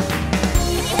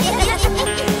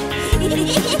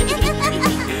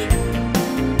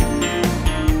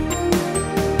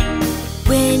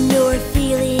 When you're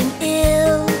feeling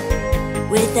ill,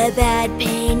 with a bad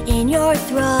pain in your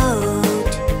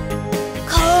throat,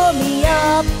 call me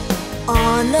up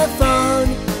on the phone.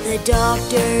 The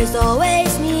doctor's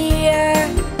always near.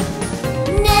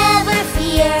 Never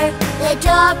fear, the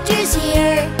doctor's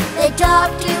here. The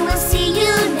doctor will see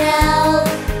you now.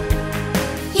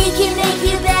 He can make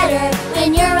you better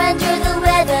when you're under the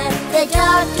weather. The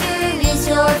doctor is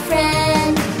your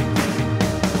friend.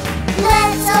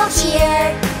 Let's all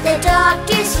cheer, the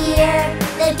doctor's here.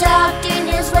 The doctor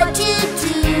knows what to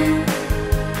do.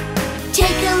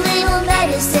 Take a little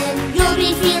medicine, you'll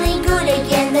be feeling good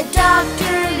again. The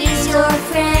doctor is your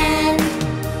friend.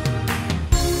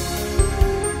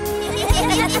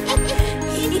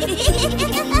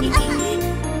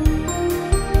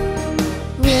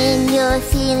 When you're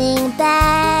feeling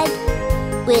bad,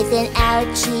 with an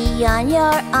ouchie on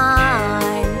your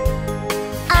arm,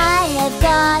 I have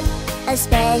got a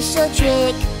special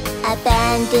trick, a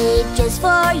band-aid just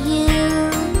for you.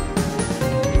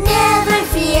 Never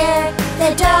fear,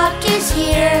 the doctor's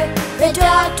here. The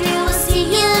doctor will see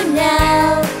you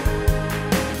now.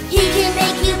 He can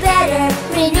make you better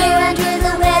when you're under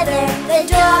the weather. The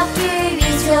doctor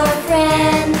is your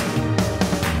friend.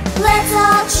 Let's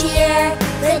all cheer,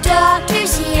 the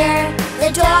doctor's here.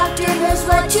 The doctor knows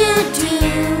what to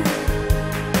do.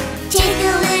 Take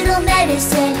a little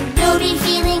medicine, you'll be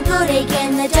feeling good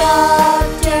again. The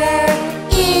doctor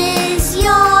is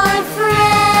your friend.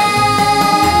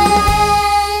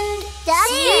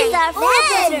 Doctor's our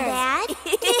friend. Dad.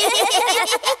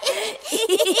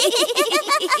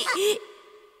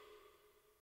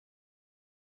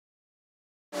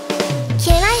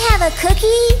 Can I have a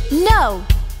cookie? No.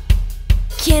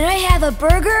 Can I have a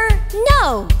burger?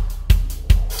 No.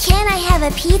 Can I have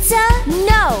a pizza?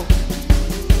 No.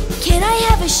 Can I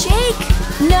have a shake?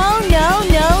 No, no,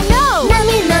 no, no.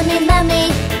 Mommy, mommy,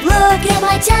 mommy, look at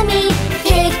my tummy.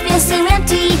 It feels so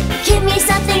empty. Give me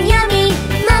something yummy.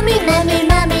 Mommy, mommy,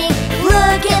 mommy,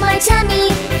 look at my tummy.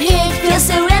 It feels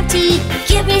so empty.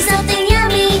 Give me something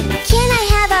yummy. Can I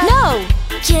have a... No.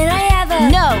 Can I have a...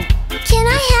 No. Can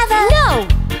I have a... No.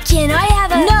 Can I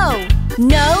have a... No.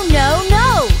 No, no,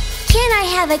 no. Can I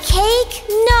have a cake?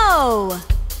 No.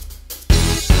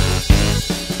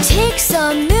 Take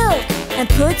some milk and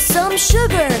put some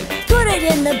sugar. Put it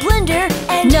in the blender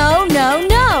and... No, no,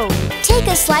 no. Take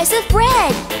a slice of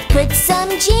bread. Put some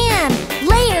jam.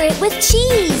 Layer it with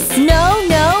cheese. No,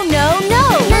 no, no,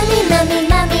 no. Mommy, mommy,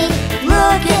 mommy,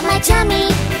 look at my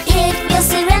tummy. It feels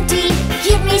so empty.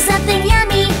 Give me something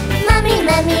yummy. Mommy,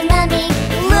 mommy, mommy,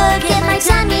 look at my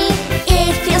tummy.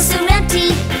 It feels so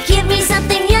empty. Give me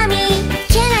something yummy.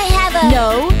 Can I have a...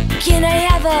 No. Can I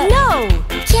have a... No.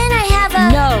 Can I have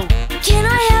a... No. Can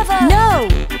I have a... No.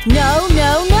 No,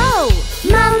 no, no.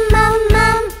 Mum, mum,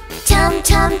 mum. Tum,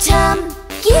 tum, tum.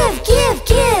 Give, give,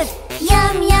 give.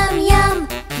 Yum, yum, yum.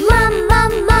 Mum,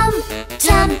 mum, mum.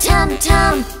 Tum, tum,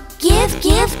 tum. Give,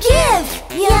 give, give.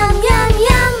 Yum, yum,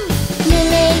 yum. You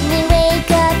made me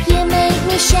wake up. You made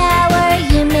me shower.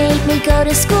 You made me go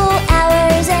to school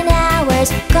hours and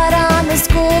hours. Got on the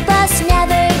school bus,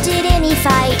 never did any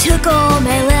fight. Took all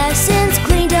my lessons,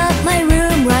 cleaned up my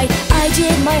room right. I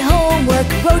did my homework,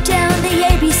 wrote down the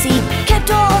ABC.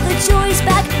 Kept all the toys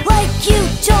back like you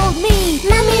told me.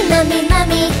 Mommy, mommy,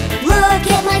 mommy, look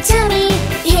at my tummy.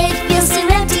 It feels so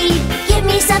empty. Give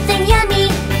me something yummy.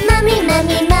 Mommy,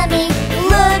 mommy, mommy,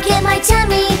 look at my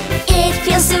tummy. It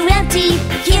feels so empty.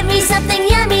 Give me something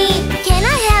yummy. Can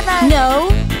I have a... No.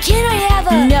 Can I have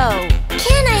a... No.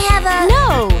 Can I have a...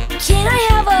 No. Can I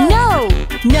have a... No.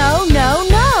 No, no,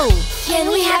 no.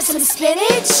 Can we have some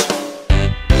spinach?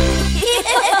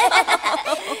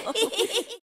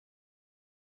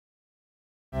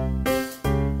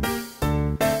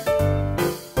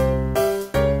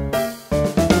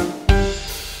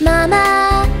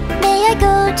 Mama,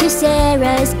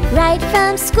 was right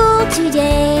from school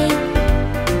today.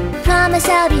 Promise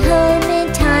I'll be home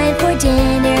in time for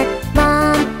dinner.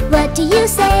 Mom, what do you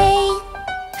say?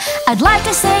 I'd like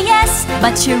to say yes,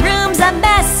 but your room's a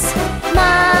mess.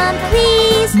 Mom,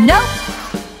 please. Nope.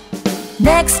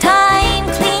 Next time,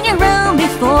 clean your room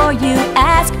before you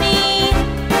ask me.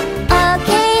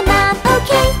 Okay, Mom,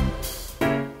 okay.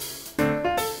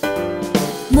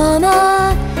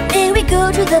 Mama, may we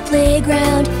go to the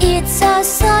playground? It's a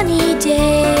sunny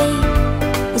day.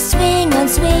 We'll swing on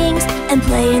swings and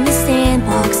play in the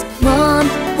sandbox. Mom,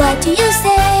 what do you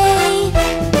say?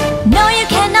 No, you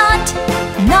cannot.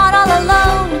 Not all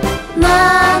alone.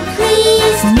 Mom,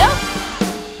 please. Nope.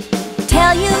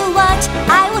 Tell you what,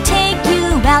 I will take you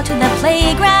out to the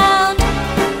playground.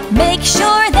 Make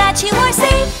sure that you are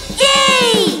safe.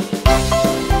 Yay!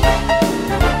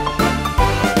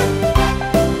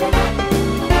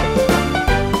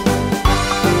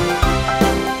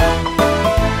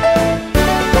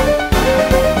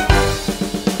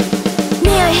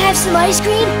 May I have some ice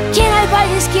cream? Can I buy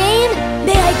this game?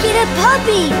 May I get a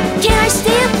puppy? Can I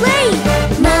stay up late?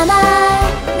 Mama,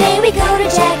 may we go to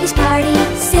Jackie's party?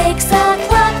 6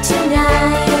 o'clock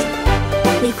tonight.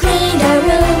 We've cleaned our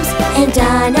rooms and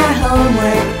done our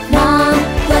homework. Mom,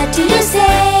 what do you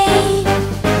say?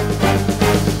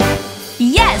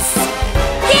 Yes!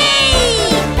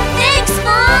 Yay! Thanks,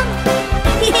 Mom!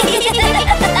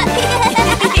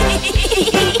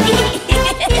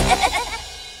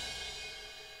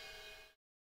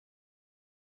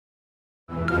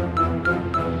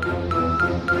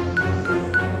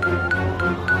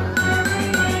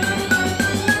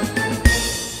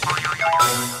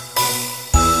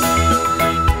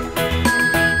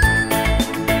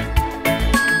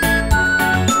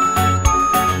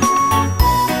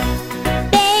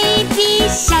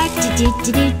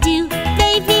 Do-do-do-do,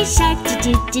 baby shark,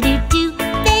 do-do-do-do,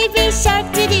 baby shark,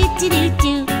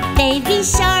 do-do-do-do, baby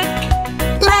shark.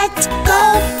 Let's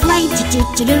go play,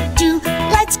 do-do-do-do,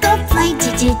 let's go play,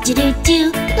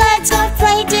 do-do-do-do, let's go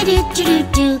play,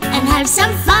 do-do-do-do, and have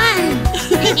some fun.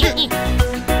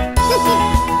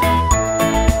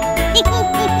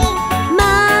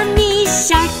 Mommy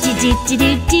shark,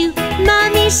 do-do-do-do,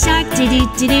 mommy shark,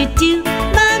 do-do-do-do,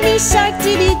 mommy shark,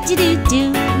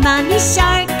 do-do-do-do, mommy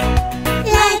shark.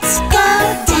 Let's go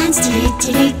dance,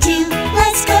 do-do-do-do,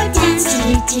 let's go dance,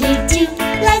 do-do-do-do,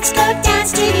 let's go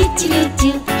dance,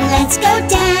 do-do-do-do, let's go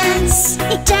dance.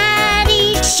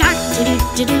 Daddy shark,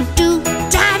 do-do-do-do,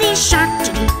 daddy shark,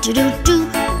 do-do-do-do,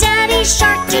 daddy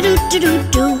shark,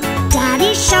 do-do-do-do,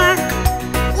 daddy shark.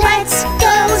 Let's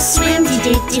go swim,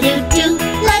 do-do-do-do,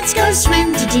 let's go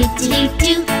swim,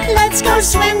 do-do-do-do, let's go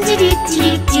swim,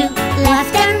 do-do-do-do,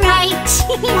 left and right.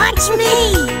 Watch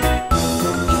me.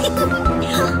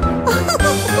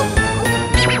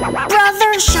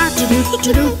 Brother shark,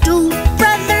 do-do-do-do,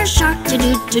 brother shark,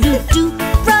 do-do-do-do,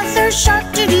 brother shark,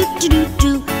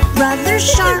 do-do-do-do, brother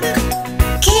shark.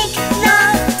 Kick the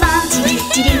ball,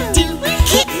 do-do-do-do,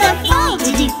 kick the ball,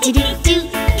 do-do-do-do,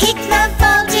 kick the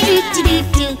ball,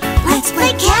 do-do-do-do, let's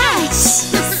play catch.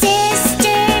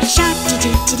 Sister shark,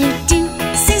 do-do-do-do,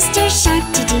 sister shark,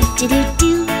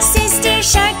 do-do-do-do, sister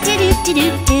shark,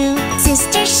 do-do-do-do,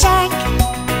 sister shark.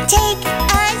 Take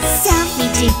a selfie,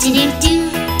 do-do-do-do,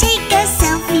 take a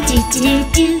selfie,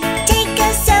 do-do-do-do, take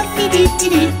a selfie,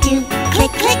 do-do-do-do,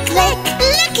 click, click, click,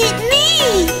 look at me.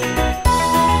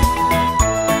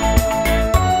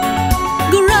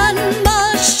 Grandma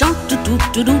shark,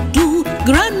 do-do-do-do,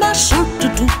 Grandma shark,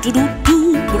 do-do-do-do,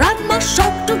 Grandma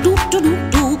shark,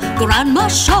 do-do-do-do, Grandma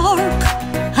shark.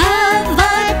 Have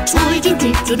a toy,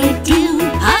 do-do-do-do,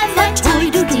 have a toy,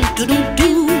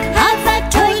 do-do-do-do, have a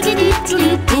toy,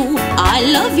 do-do-do-do, I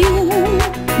love you.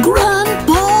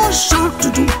 Grandpa shark,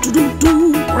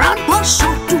 do-do-do-do, Grandpa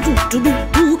shark,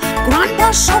 do-do-do-do,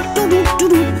 Grandpa shark,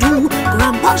 do-do-do-do,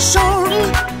 Grandpa shark.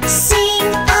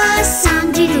 Sing a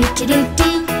song,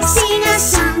 do-do-do-do, sing a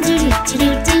song,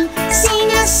 do-do-do-do,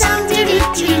 sing a song,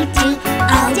 do-do-do-do,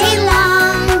 all day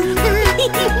long.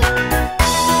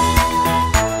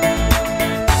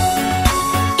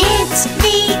 It's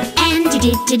the end,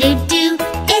 do-do-do-do,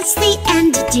 it's the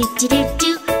end,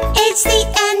 do-do-do-do, it's the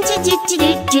end,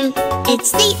 do-do-do-do,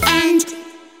 it's the end.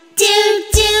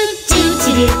 Do-do-do-do-do-do-do,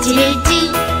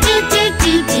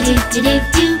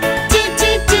 do-do-do-do-do-do-do,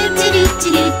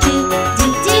 do-do-do-do-do-do-do,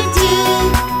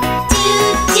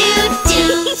 do-do-do-do-do.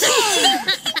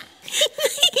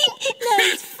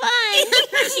 That's fun.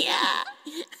 Yeah.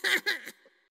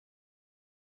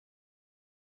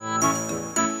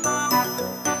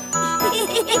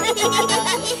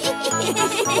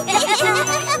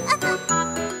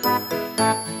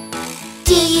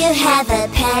 Do you have a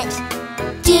pet?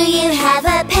 Do Do you have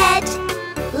a pet,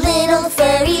 little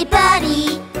furry buddy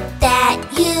that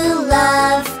you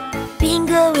love?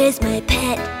 Bingo is my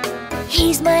pet.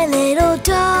 He's my little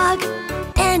dog,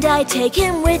 and I take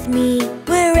him with me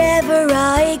wherever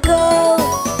I go.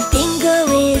 Bingo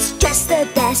is just the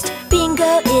best.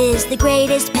 Bingo is the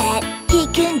greatest pet. He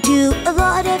can do a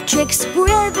lot of tricks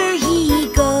wherever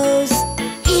he goes.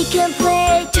 He can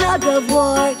play tug of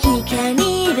war. He can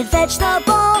even fetch the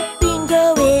ball.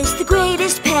 Bingo is the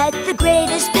greatest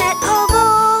pet of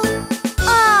all.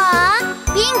 Aw,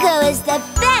 Bingo is the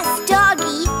best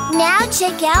doggy. Now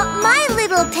check out my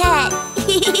little pet.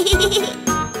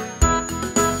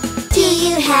 Do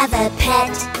you have a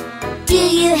pet? Do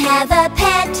you have a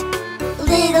pet?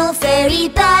 Little furry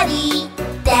buddy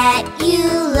that you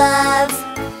love?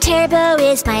 Turbo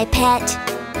is my pet.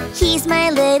 He's my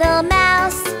little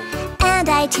mouse, and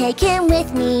I take him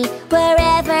with me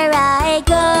wherever I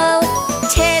go.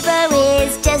 Turbo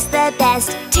is just the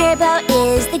best. Turbo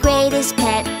is the greatest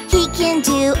pet. He can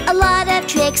do a lot of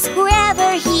tricks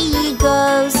wherever he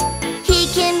goes. He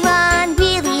can run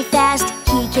really fast.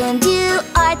 He can do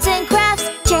arts and crafts.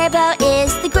 Turbo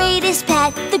is the greatest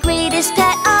pet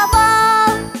of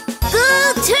all. Go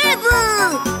Turbo!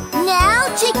 Now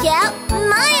check out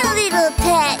my little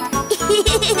pet.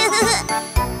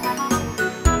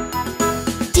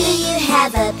 Do you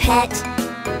have a pet?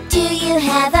 Do you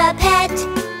have a pet?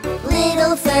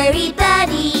 Little furry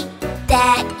buddy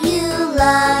that you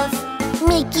love?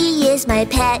 Mickey is my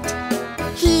pet.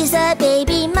 He's a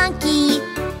baby monkey,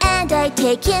 and I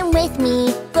take him with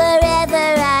me wherever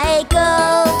I go.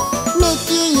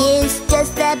 Mickey is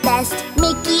just the best.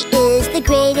 Mickey is the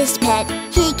greatest pet.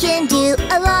 He can do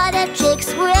a lot of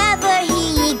tricks wherever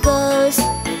he goes.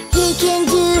 He can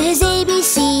do his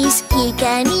ABCs. He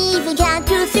can even count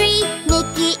to 3.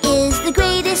 Mickey is the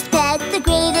greatest pet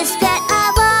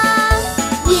of all.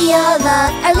 We all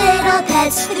love our little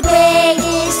pets, the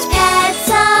greatest pets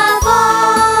of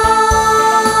all.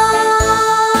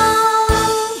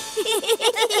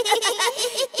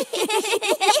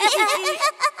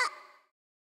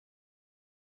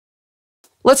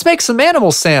 Let's make some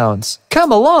animal sounds.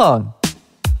 Come along.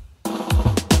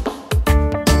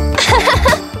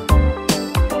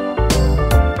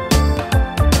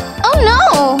 Oh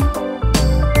no!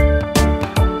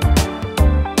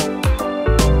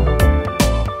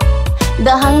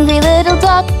 The hungry little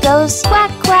duck goes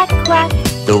quack, quack, quack.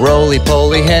 The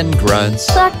roly-poly hen grunts.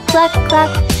 Cluck, cluck,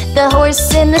 cluck. The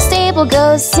horse in the stable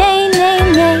goes neigh,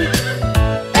 neigh, neigh.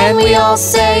 And we all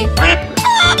say,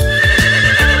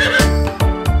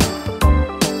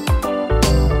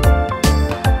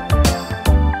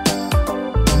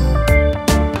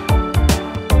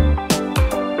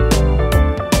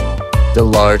 the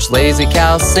large lazy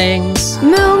cow sings,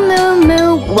 Moo, moo,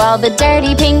 moo. While the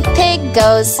dirty pink pig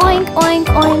goes oink, oink,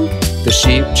 oink. the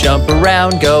sheep jump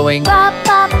around going, Ba,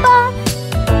 ba,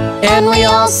 ba. and we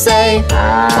all say,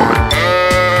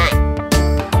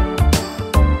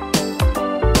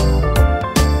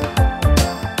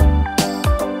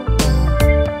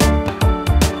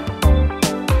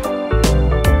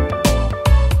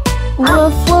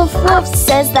 Woof, woof, woof,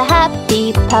 says the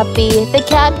happy puppy. The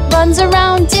cat runs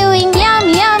around doing meow,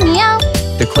 meow, meow.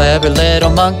 the clever little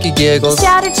monkey giggles,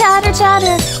 Chatter, chatter,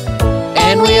 chatter.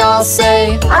 and we all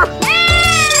say,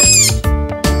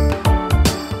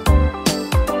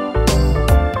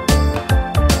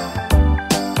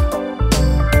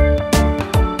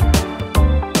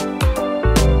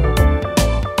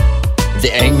 the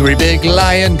angry big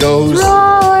lion goes,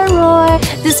 Roar, roar.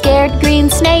 The scared green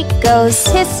snake goes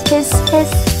hiss, hiss, hiss.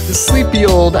 the sleepy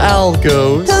old owl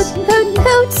goes, Hoot, hoot,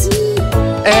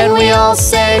 hoot. and we all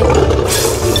say,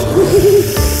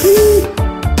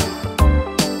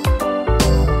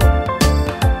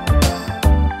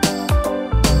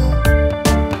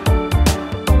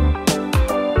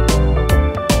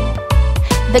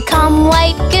 The calm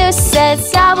white goose says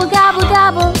gobble, gobble,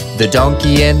 gobble. the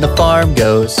donkey in the farm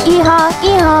goes, Ee-haw,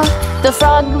 ee-haw. The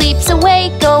frog leaps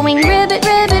away going ribbit,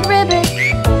 ribbit, ribbit.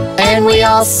 and we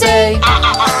all say,